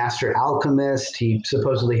considered the master alchemist. He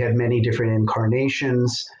supposedly had many different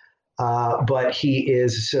incarnations, but he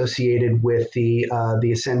is associated with the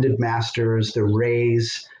ascended masters, the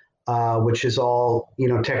rays, which is all,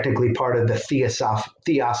 technically part of the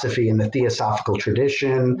theosophy and the theosophical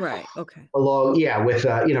tradition. Right. Okay. Along, with,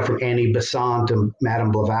 from Annie Besant and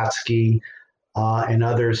Madame Blavatsky and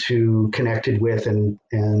others who connected with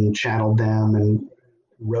and channeled them and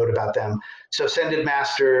wrote about them. So ascended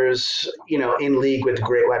masters, in league with the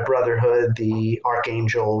Great White Brotherhood, the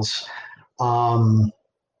archangels, all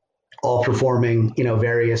performing,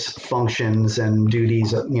 various functions and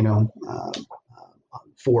duties,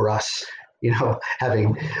 for us,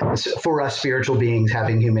 for us spiritual beings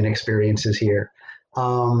having human experiences here.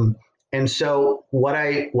 And so what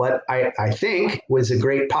I think was a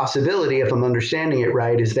great possibility, if I'm understanding it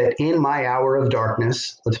right, is that in my hour of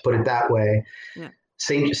darkness, let's put it that way, yeah.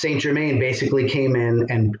 Saint Germain basically came in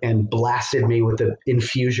and blasted me with the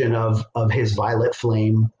infusion of his violet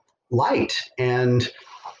flame light. And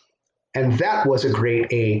that was a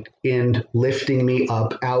great aid in lifting me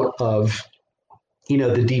up out of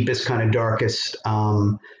the deepest kind of darkest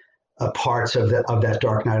parts of that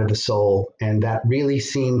dark night of the soul. And that really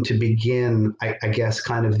seemed to begin, I guess,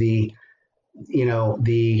 kind of the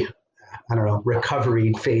I don't know,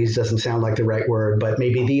 recovery phase doesn't sound like the right word, but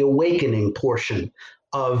maybe the awakening portion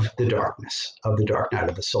of the darkness, of the dark night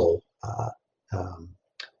of the soul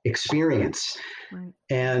experience. Right.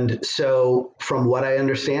 And so from what I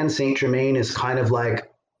understand, Saint Germain is kind of like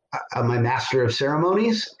my master of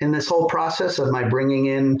ceremonies in this whole process of my bringing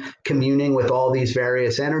in, communing with all these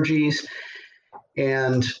various energies.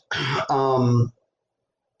 And um,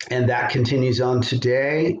 and that continues on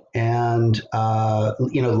today. And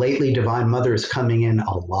lately, Divine Mother is coming in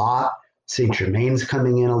a lot. Saint Germain's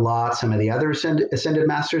coming in a lot. Some of the other ascended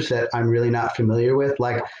masters that I'm really not familiar with,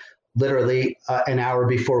 like literally an hour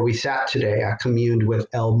before we sat today, I communed with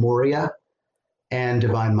El Moria and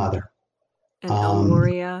Divine Mother. And El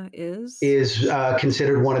Moria is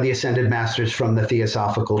considered one of the ascended masters from the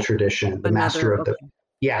Theosophical tradition, the master of the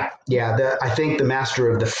I think the master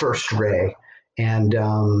of the first ray, and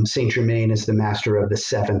Saint Germain is the master of the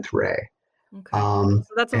seventh ray. Okay. So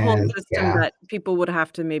that's a whole system that people would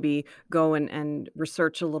have to maybe go and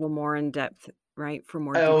research a little more in depth, right? For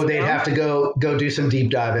more detail. They'd have to go do some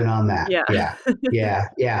deep diving on that. Yeah.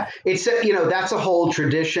 It's that's a whole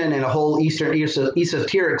tradition and a whole Eastern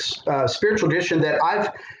esoteric spiritual tradition that I've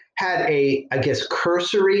had I guess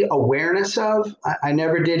cursory awareness of. I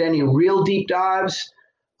never did any real deep dives.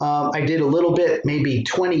 I did a little bit maybe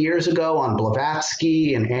 20 years ago on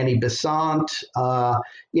Blavatsky and Annie Besant,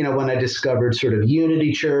 when I discovered sort of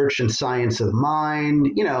Unity Church and Science of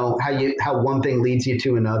Mind, how one thing leads you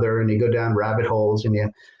to another and you go down rabbit holes and you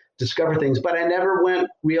discover things. But I never went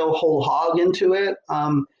real whole hog into it.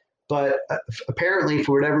 But apparently,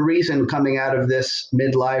 for whatever reason, coming out of this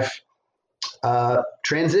midlife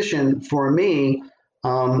transition for me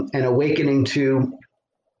and awakening to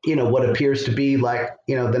what appears to be like,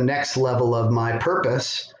 the next level of my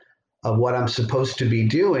purpose of what I'm supposed to be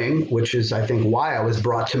doing, which is, I think, why I was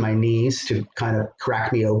brought to my knees to kind of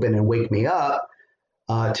crack me open and wake me up,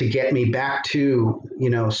 to get me back to,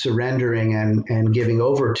 surrendering and giving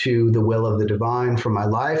over to the will of the divine for my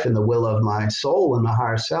life and the will of my soul and my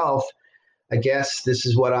higher self. I guess this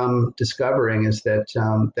is what I'm discovering, is that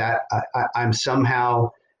I'm somehow,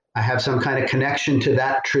 I have some kind of connection to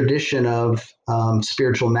that tradition of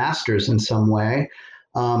spiritual masters in some way.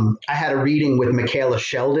 I had a reading with Michaela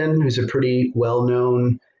Sheldon, who's a pretty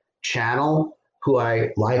well-known channel who I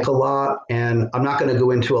like a lot. And I'm not going to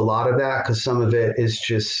go into a lot of that because some of it is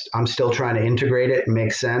just, I'm still trying to integrate it and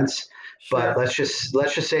make sense. Sure. But let's just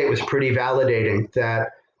say it was pretty validating that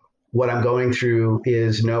what I'm going through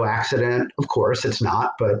is no accident. Of course, it's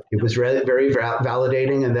not, but it was very, very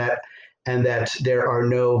validating, and that there are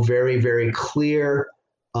no very, very clear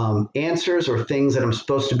answers or things that I'm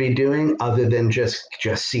supposed to be doing other than just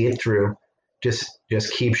see it through. Just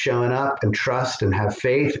keep showing up and trust and have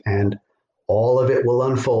faith, and all of it will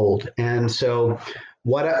unfold. And so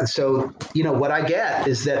what I get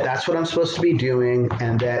is that that's what I'm supposed to be doing,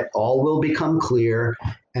 and that all will become clear,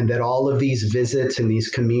 and that all of these visits and these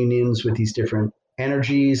communions with these different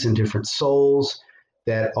energies and different souls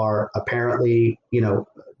that are apparently,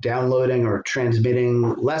 downloading or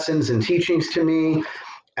transmitting lessons and teachings to me,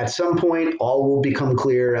 at some point, all will become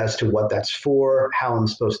clear as to what that's for, how I'm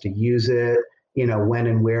supposed to use it, when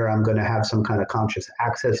and where I'm going to have some kind of conscious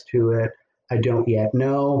access to it. I don't yet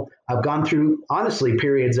know. I've gone through, honestly,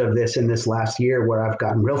 periods of this in this last year where I've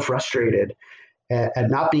gotten real frustrated at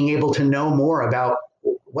not being able to know more about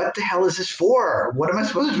what the hell is this for? What am I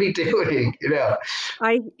supposed to be doing?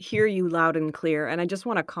 I hear you loud and clear. And I just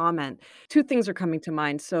want to comment. Two things are coming to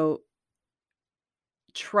mind. So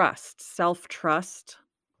trust, self-trust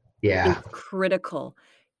is critical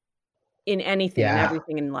in anything and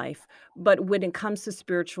everything in life. But when it comes to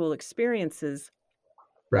spiritual experiences,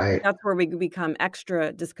 right, that's where we become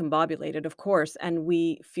extra discombobulated, of course, and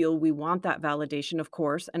we feel we want that validation, of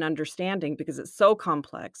course, and understanding, because it's so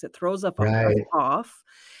complex. It throws us off.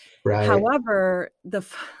 Right. However, the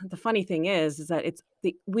funny thing is that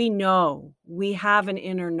we know, we have an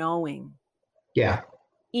inner knowing. Yeah.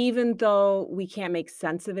 Even though we can't make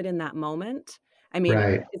sense of it in that moment. I mean,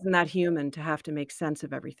 isn't that human to have to make sense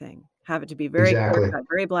of everything? Have it to be very clear-cut,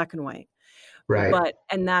 very black and white. Right.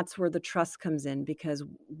 And that's where the trust comes in, because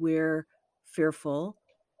we're fearful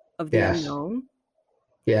of the unknown.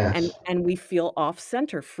 Yes. And we feel off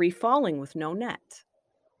center, free falling with no net.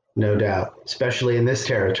 No doubt, especially in this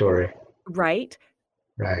territory. Right.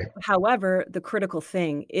 Right. However, the critical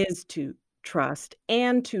thing is to trust,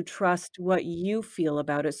 and to trust what you feel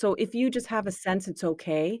about it. So if you just have a sense it's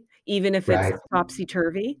okay, even if it's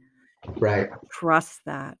topsy-turvy, trust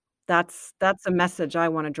that. That's a message I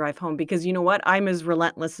want to drive home, because you know what? I'm as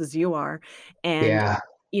relentless as you are. And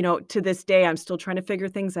to this day, I'm still trying to figure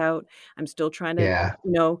things out. I'm still trying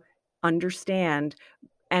to, understand.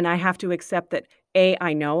 And I have to accept that A,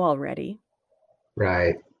 I know already.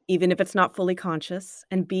 Right. Even if it's not fully conscious,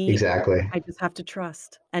 and B, I just have to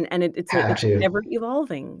trust. And it's ever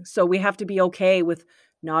evolving. So we have to be okay with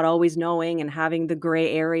not always knowing and having the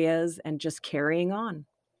gray areas and just carrying on.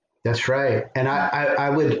 That's right. And I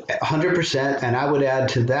would 100%, and I would add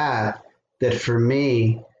to that, that for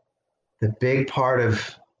me, the big part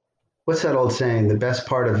of, what's that old saying? The best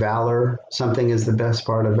part of valor, something is the best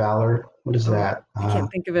part of valor. What is Oh, that? I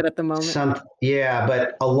can't think of it at the moment. Yeah,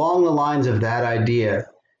 but along the lines of that idea,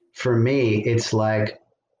 for me, it's like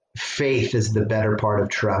faith is the better part of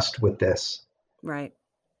trust with this. Right.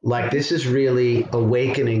 Like this is really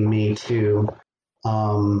awakening me to,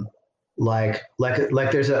 like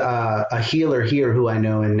there's a healer here who I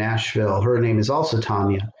know in Nashville. Her name is also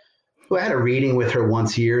Tanya, who I had a reading with her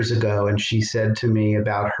once years ago, and she said to me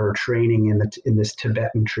about her training in this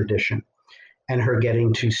Tibetan tradition and her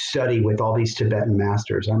getting to study with all these Tibetan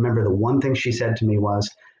masters. I remember the one thing she said to me was,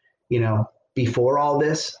 before all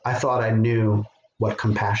this, I thought I knew what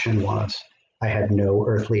compassion was. I had no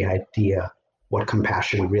earthly idea what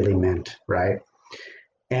compassion really meant, right?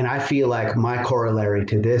 And I feel like my corollary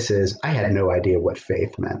to this is I had no idea what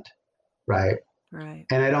faith meant, right? Right.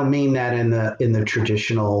 And I don't mean that in the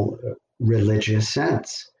traditional religious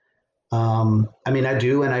sense. I mean, I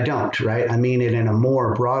do and I don't, right? I mean it in a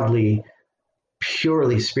more broadly,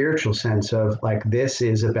 purely spiritual sense of like, this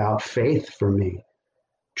is about faith for me,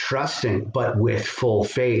 trusting, but with full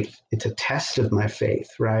faith. It's a test of my faith,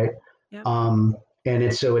 right? Yep. And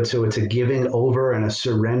it's a giving over and a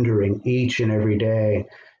surrendering each and every day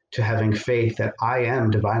to having faith that I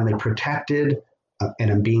am divinely protected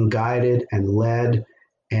and I'm being guided and led,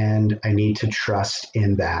 and I need to trust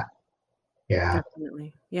in that. Yeah.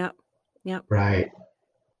 Definitely. Yep. Yep. Right.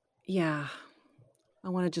 Yeah. I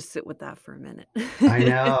want to just sit with that for a minute. I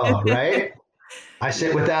know, right? I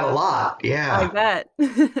sit with that a lot. Yeah. I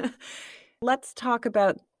bet. Let's talk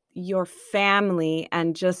about your family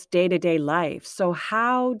and just day-to-day life. So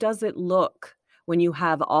how does it look when you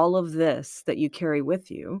have all of this that you carry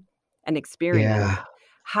with you and experience? Yeah.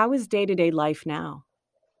 How is day-to-day life now?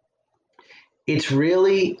 It's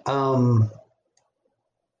really, as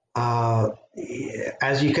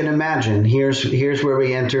you can imagine, here's where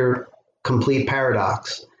we enter complete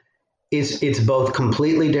paradox. It's both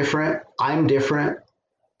completely different. I'm different,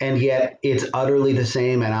 and yet it's utterly the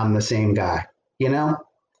same, and I'm the same guy.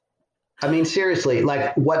 I mean, seriously,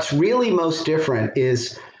 like what's really most different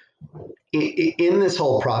is in this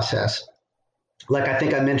whole process. Like I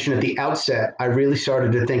think I mentioned at the outset, I really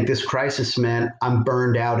started to think this crisis meant I'm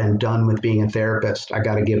burned out and done with being a therapist. I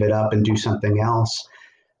got to give it up and do something else.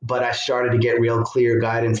 But I started to get real clear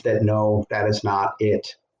guidance that no, that is not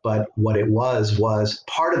it. But what it was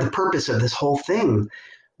part of the purpose of this whole thing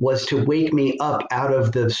was to wake me up out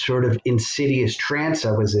of the sort of insidious trance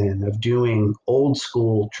I was in of doing old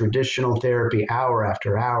school traditional therapy hour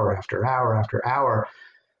after hour after hour after hour.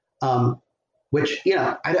 Which,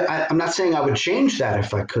 I'm not saying I would change that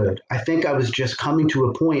if I could. I think I was just coming to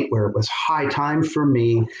a point where it was high time for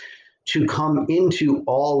me to come into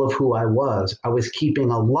all of who I was. I was keeping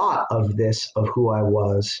a lot of this, of who I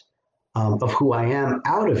was, of who I am,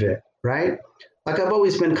 out of it, right? Like I've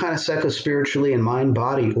always been kind of psycho-spiritually and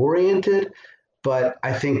mind-body oriented, but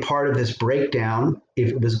I think part of this breakdown, if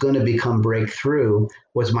it was going to become breakthrough,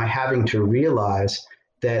 was my having to realize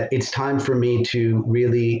that it's time for me to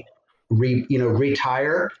really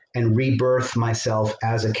retire and rebirth myself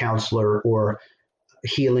as a counselor or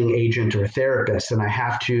healing agent or therapist. And I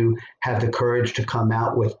have to have the courage to come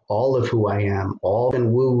out with all of who I am, all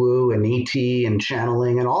in woo-woo and ET and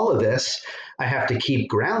channeling and all of this. I have to keep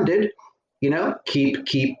grounded,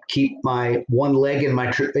 keep my one leg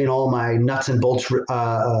in all my nuts and bolts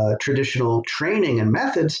traditional training and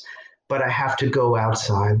methods, but I have to go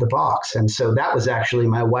outside the box. And so that was actually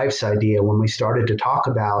my wife's idea when we started to talk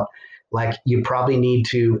about, like, you probably need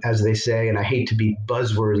to, as they say, and I hate to be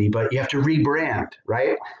buzzworthy, but you have to rebrand,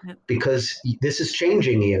 right? Yep. Because this is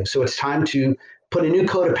changing you. So it's time to put a new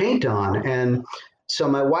coat of paint on. And so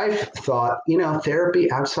my wife thought,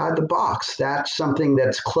 therapy outside the box, that's something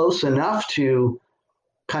that's close enough to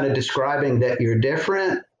kind of describing that you're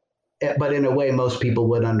different, but in a way most people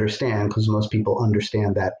would understand, because most people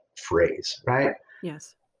understand that phrase, right?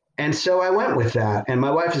 Yes. And so I went with that. And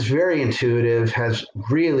my wife is very intuitive, has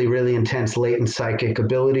really, really intense latent psychic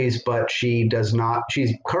abilities, but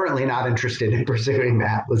she's currently not interested in pursuing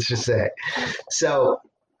that, let's just say. So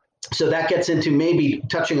that gets into maybe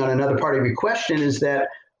touching on another part of your question, is that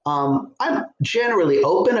I'm generally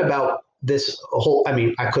open about this whole, I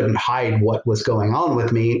mean, I couldn't hide what was going on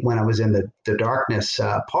with me when I was in the darkness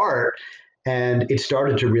part. And it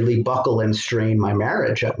started to really buckle and strain my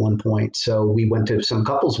marriage at one point. So we went to some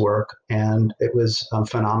couples work, and it was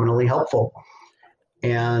phenomenally helpful.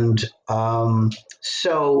 And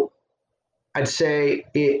so I'd say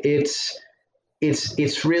it's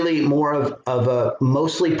really more of a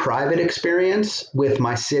mostly private experience with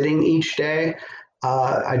my sitting each day.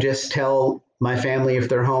 I just tell my family if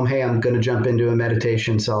they're home, hey, I'm going to jump into a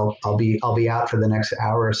meditation, so I'll be out for the next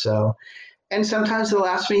hour or so. And sometimes they'll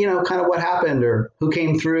ask me, kind of what happened or who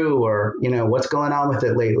came through or what's going on with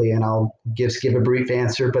it lately, and I'll just give a brief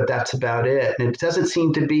answer, but that's about it. And it doesn't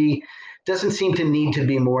seem to need to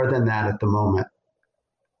be more than that at the moment.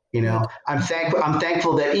 Good. I'm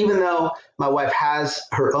thankful that even though my wife has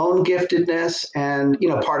her own giftedness, and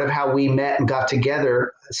part of how we met and got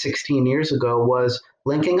together 16 years ago was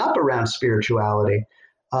linking up around spirituality.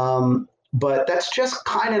 But that's just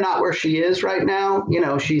kind of not where she is right now.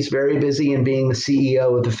 She's very busy in being the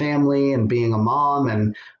CEO of the family and being a mom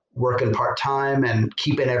and working part time and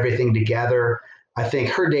keeping everything together. I think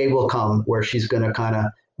her day will come where she's going to kind of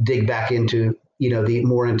dig back into the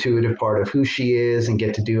more intuitive part of who she is and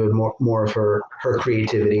get to do more of her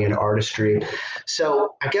creativity and artistry.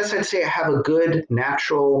 So I guess I'd say I have a good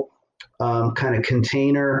natural kind of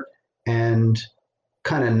container and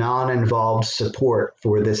kind of non-involved support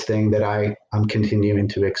for this thing that I'm continuing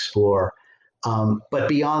to explore. But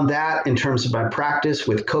beyond that, in terms of my practice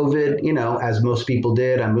with COVID, as most people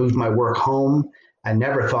did, I moved my work home. I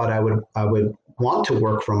never thought I would want to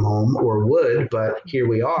work from home or would, but here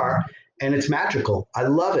we are. And it's magical. I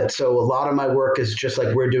love it. So a lot of my work is just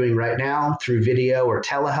like we're doing right now through video or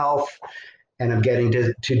telehealth. And I'm getting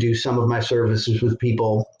to do some of my services with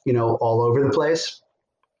people, all over the place.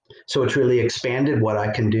 So it's really expanded what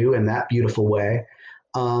I can do in that beautiful way.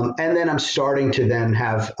 And then I'm starting to then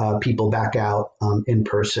have people back out in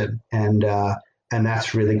person, and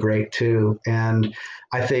that's really great too. And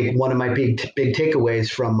I think one of my big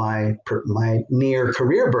takeaways from my near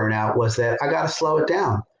career burnout was that I got to slow it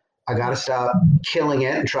down. I got to stop killing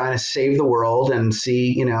it and trying to save the world and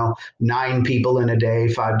see 9 people in a day,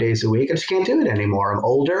 5 days a week. I just can't do it anymore. I'm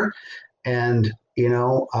older, and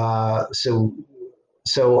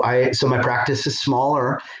so my practice is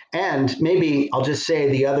smaller. And maybe I'll just say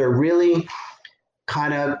the other really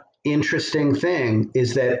kind of interesting thing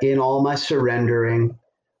is that in all my surrendering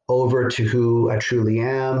over to who I truly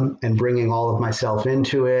am and bringing all of myself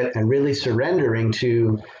into it and really surrendering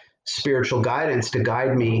to spiritual guidance to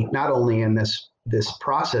guide me not only in this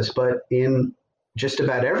process but in just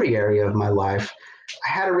about every area of my life,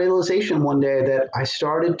 I had a realization one day that I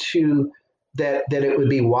started to that it would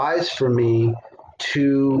be wise for me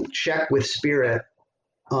to check with spirit,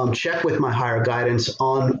 check with my higher guidance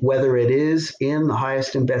on whether it is in the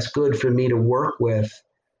highest and best good for me to work with,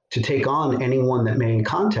 to take on anyone that may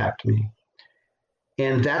contact me.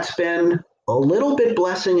 And that's been a little bit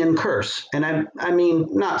blessing and curse. And I mean,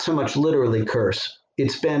 not so much literally curse.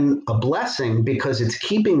 It's been a blessing because it's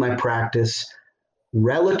keeping my practice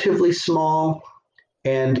relatively small.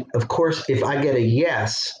 And of course, if I get a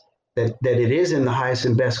yes, that it is in the highest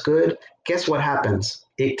and best good, guess what happens?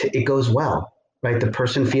 It goes well, right? The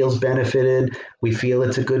person feels benefited. We feel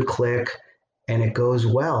it's a good click, and it goes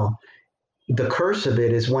well. The curse of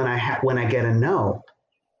it is when I get a no,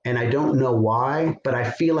 and I don't know why, but I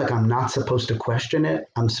feel like I'm not supposed to question it.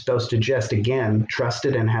 I'm supposed to just again trust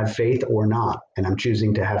it and have faith, or not, and I'm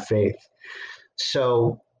choosing to have faith.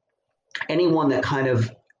 So anyone that kind of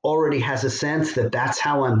already has a sense that that's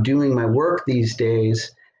how I'm doing my work these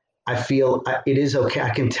days, I feel it is okay.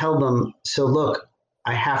 I can tell them, so look,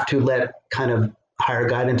 I have to let kind of higher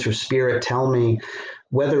guidance or spirit tell me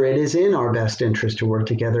whether it is in our best interest to work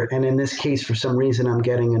together. And in this case, for some reason, I'm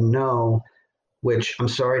getting a no, which I'm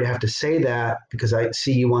sorry to have to say that because I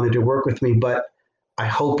see you wanted to work with me, but I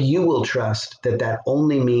hope you will trust that that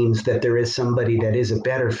only means that there is somebody that is a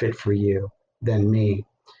better fit for you than me.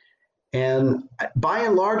 And by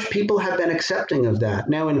and large, people have been accepting of that.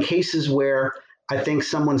 Now, in cases where I think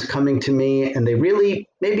someone's coming to me and they really,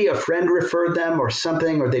 maybe a friend referred them or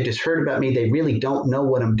something, or they just heard about me, they really don't know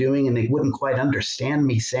what I'm doing and they wouldn't quite understand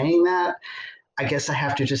me saying that, I guess I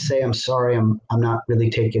have to just say, I'm sorry, I'm not really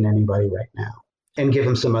taking anybody right now, and give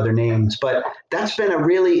them some other names. But that's been a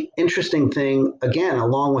really interesting thing, again,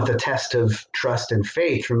 along with a test of trust and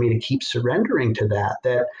faith for me to keep surrendering to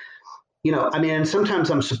that I mean, and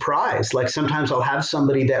sometimes I'm surprised. Like sometimes I'll have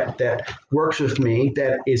somebody that works with me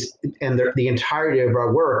that is, and the entirety of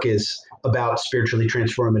our work is about spiritually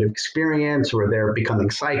transformative experience, or they're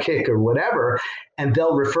becoming psychic or whatever, and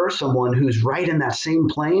they'll refer someone who's right in that same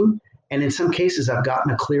plane. And in some cases, I've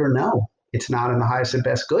gotten a clear no. It's not in the highest and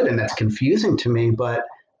best good, and that's confusing to me. But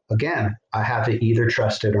again, I have to either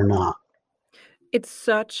trust it or not. It's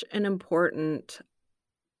such an important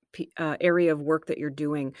area of work that you're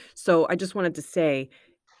doing. So I just wanted to say,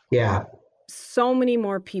 Yeah, so many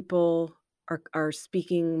more people are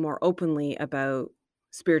speaking more openly about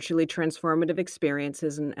spiritually transformative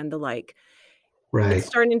experiences and the like. It's Right.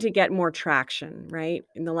 starting to get more traction, right?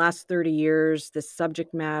 In the last 30 years, this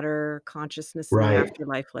subject matter, consciousness in the Right.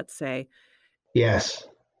 afterlife, let's say, Yes.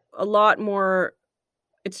 a lot more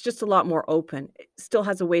it's just a lot more open. It still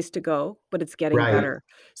has a ways to go, but it's getting Right. better.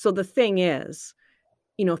 So the thing is,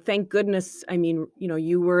 thank goodness, I mean,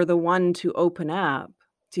 you were the one to open up,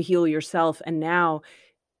 to heal yourself, and now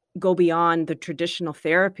go beyond the traditional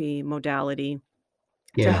therapy modality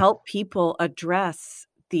to Yeah. help people address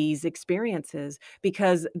these experiences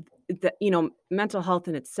because mental health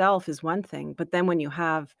in itself is one thing, but then when you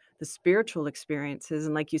have the spiritual experiences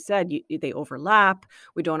and like you said, they overlap.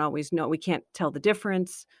 We don't always know. We can't tell the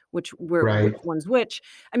difference which Right. one's which.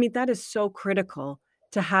 I mean, that is so critical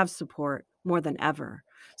to have support more than ever.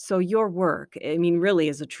 So your work, I mean, really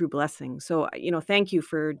is a true blessing. So, thank you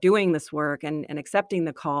for doing this work and accepting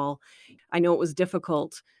the call. I know it was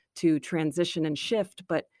difficult to transition and shift,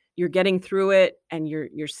 but you're getting through it and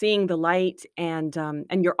you're seeing the light and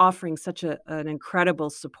you're offering such an incredible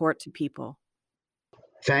support to people.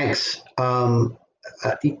 Thanks.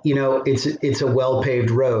 It's a well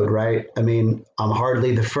paved road, right? I mean, I'm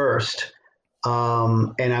hardly the first,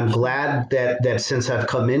 and I'm Sure. glad that since I've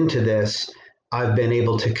come into this, I've been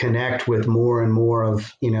able to connect with more and more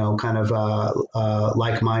of kind of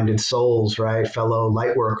like minded souls, right? Fellow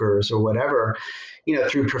light workers or whatever,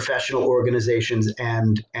 through professional organizations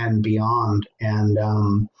and beyond. And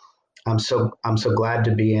I'm so glad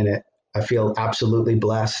to be in it. I feel absolutely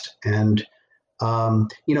blessed and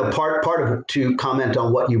part of to comment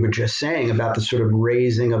on what you were just saying about the sort of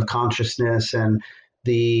raising of consciousness and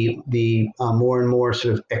the more and more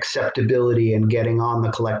sort of acceptability and getting on the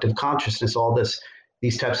collective consciousness, all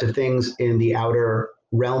these types of things in the outer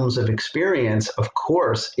realms of experience, of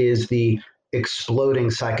course, is the exploding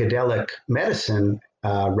psychedelic medicine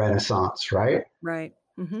renaissance, right? Right.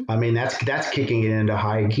 Hmm. I mean, that's kicking it into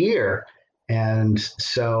high gear, and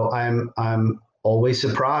so I'm always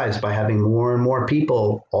surprised by having more and more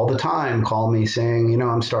people all the time call me saying,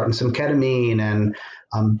 I'm starting some ketamine and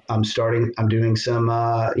I'm doing some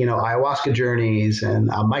ayahuasca journeys and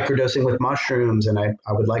I'm microdosing with mushrooms and I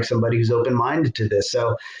would like somebody who's open minded to this.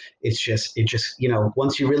 So it just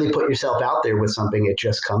once you really put yourself out there with something, it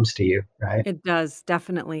just comes to you, right? It does,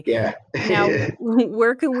 definitely. Yeah. Now,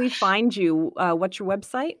 where can we find you? What's your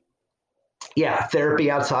website? Yeah,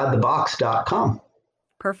 therapyoutsidethebox.com.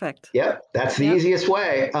 Perfect. Yep, that's the Yep. easiest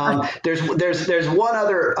way. There's one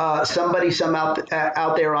other some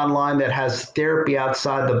out there online that has Therapy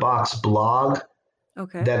Outside the Box blog.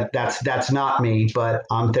 Okay. That's not me, but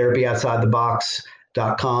I'm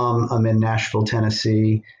therapyoutsidethebox.com. I'm in Nashville,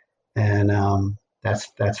 Tennessee, and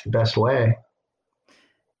that's the best way.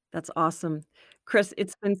 That's awesome. Chris,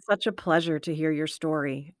 it's been such a pleasure to hear your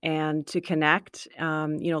story and to connect,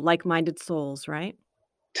 like-minded souls, right?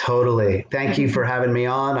 Totally. Thank you for having me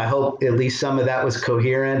on. I hope at least some of that was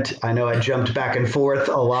coherent. I know I jumped back and forth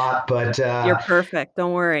a lot, but You're perfect,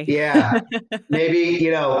 don't worry. yeah, maybe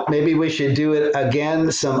we should do it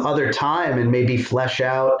again some other time and maybe flesh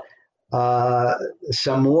out uh,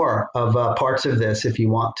 some more of parts of this if you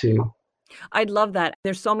want to. I'd love that.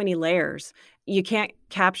 There's so many layers. You can't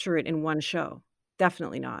capture it in one show.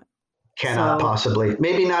 Definitely not. Cannot So possibly,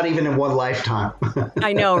 maybe not even in one lifetime.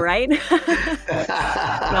 I know, right? No,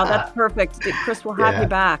 that's perfect. Chris, we'll have you Yeah,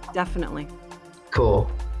 back, definitely.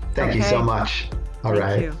 cool. Thank you so Okay. much. All Thank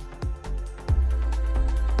right. you.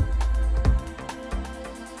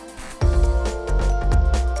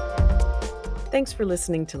 Thanks for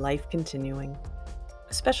listening to Life Continuing.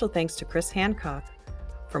 A special thanks to Chris Hancock.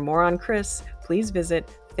 For more on Chris, please visit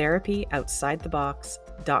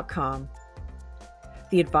therapyoutsidethebox.com.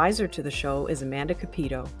 The advisor to the show is Amanda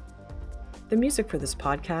Capito. The music for this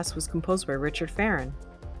podcast was composed by Richard Farron.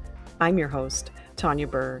 I'm your host, Tanya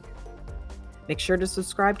Berg. Make sure to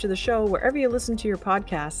subscribe to the show wherever you listen to your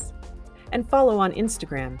podcasts and follow on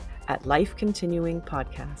Instagram at Life Continuing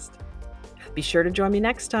Podcast. Be sure to join me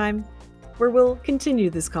next time where we'll continue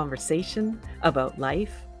this conversation about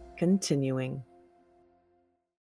life continuing.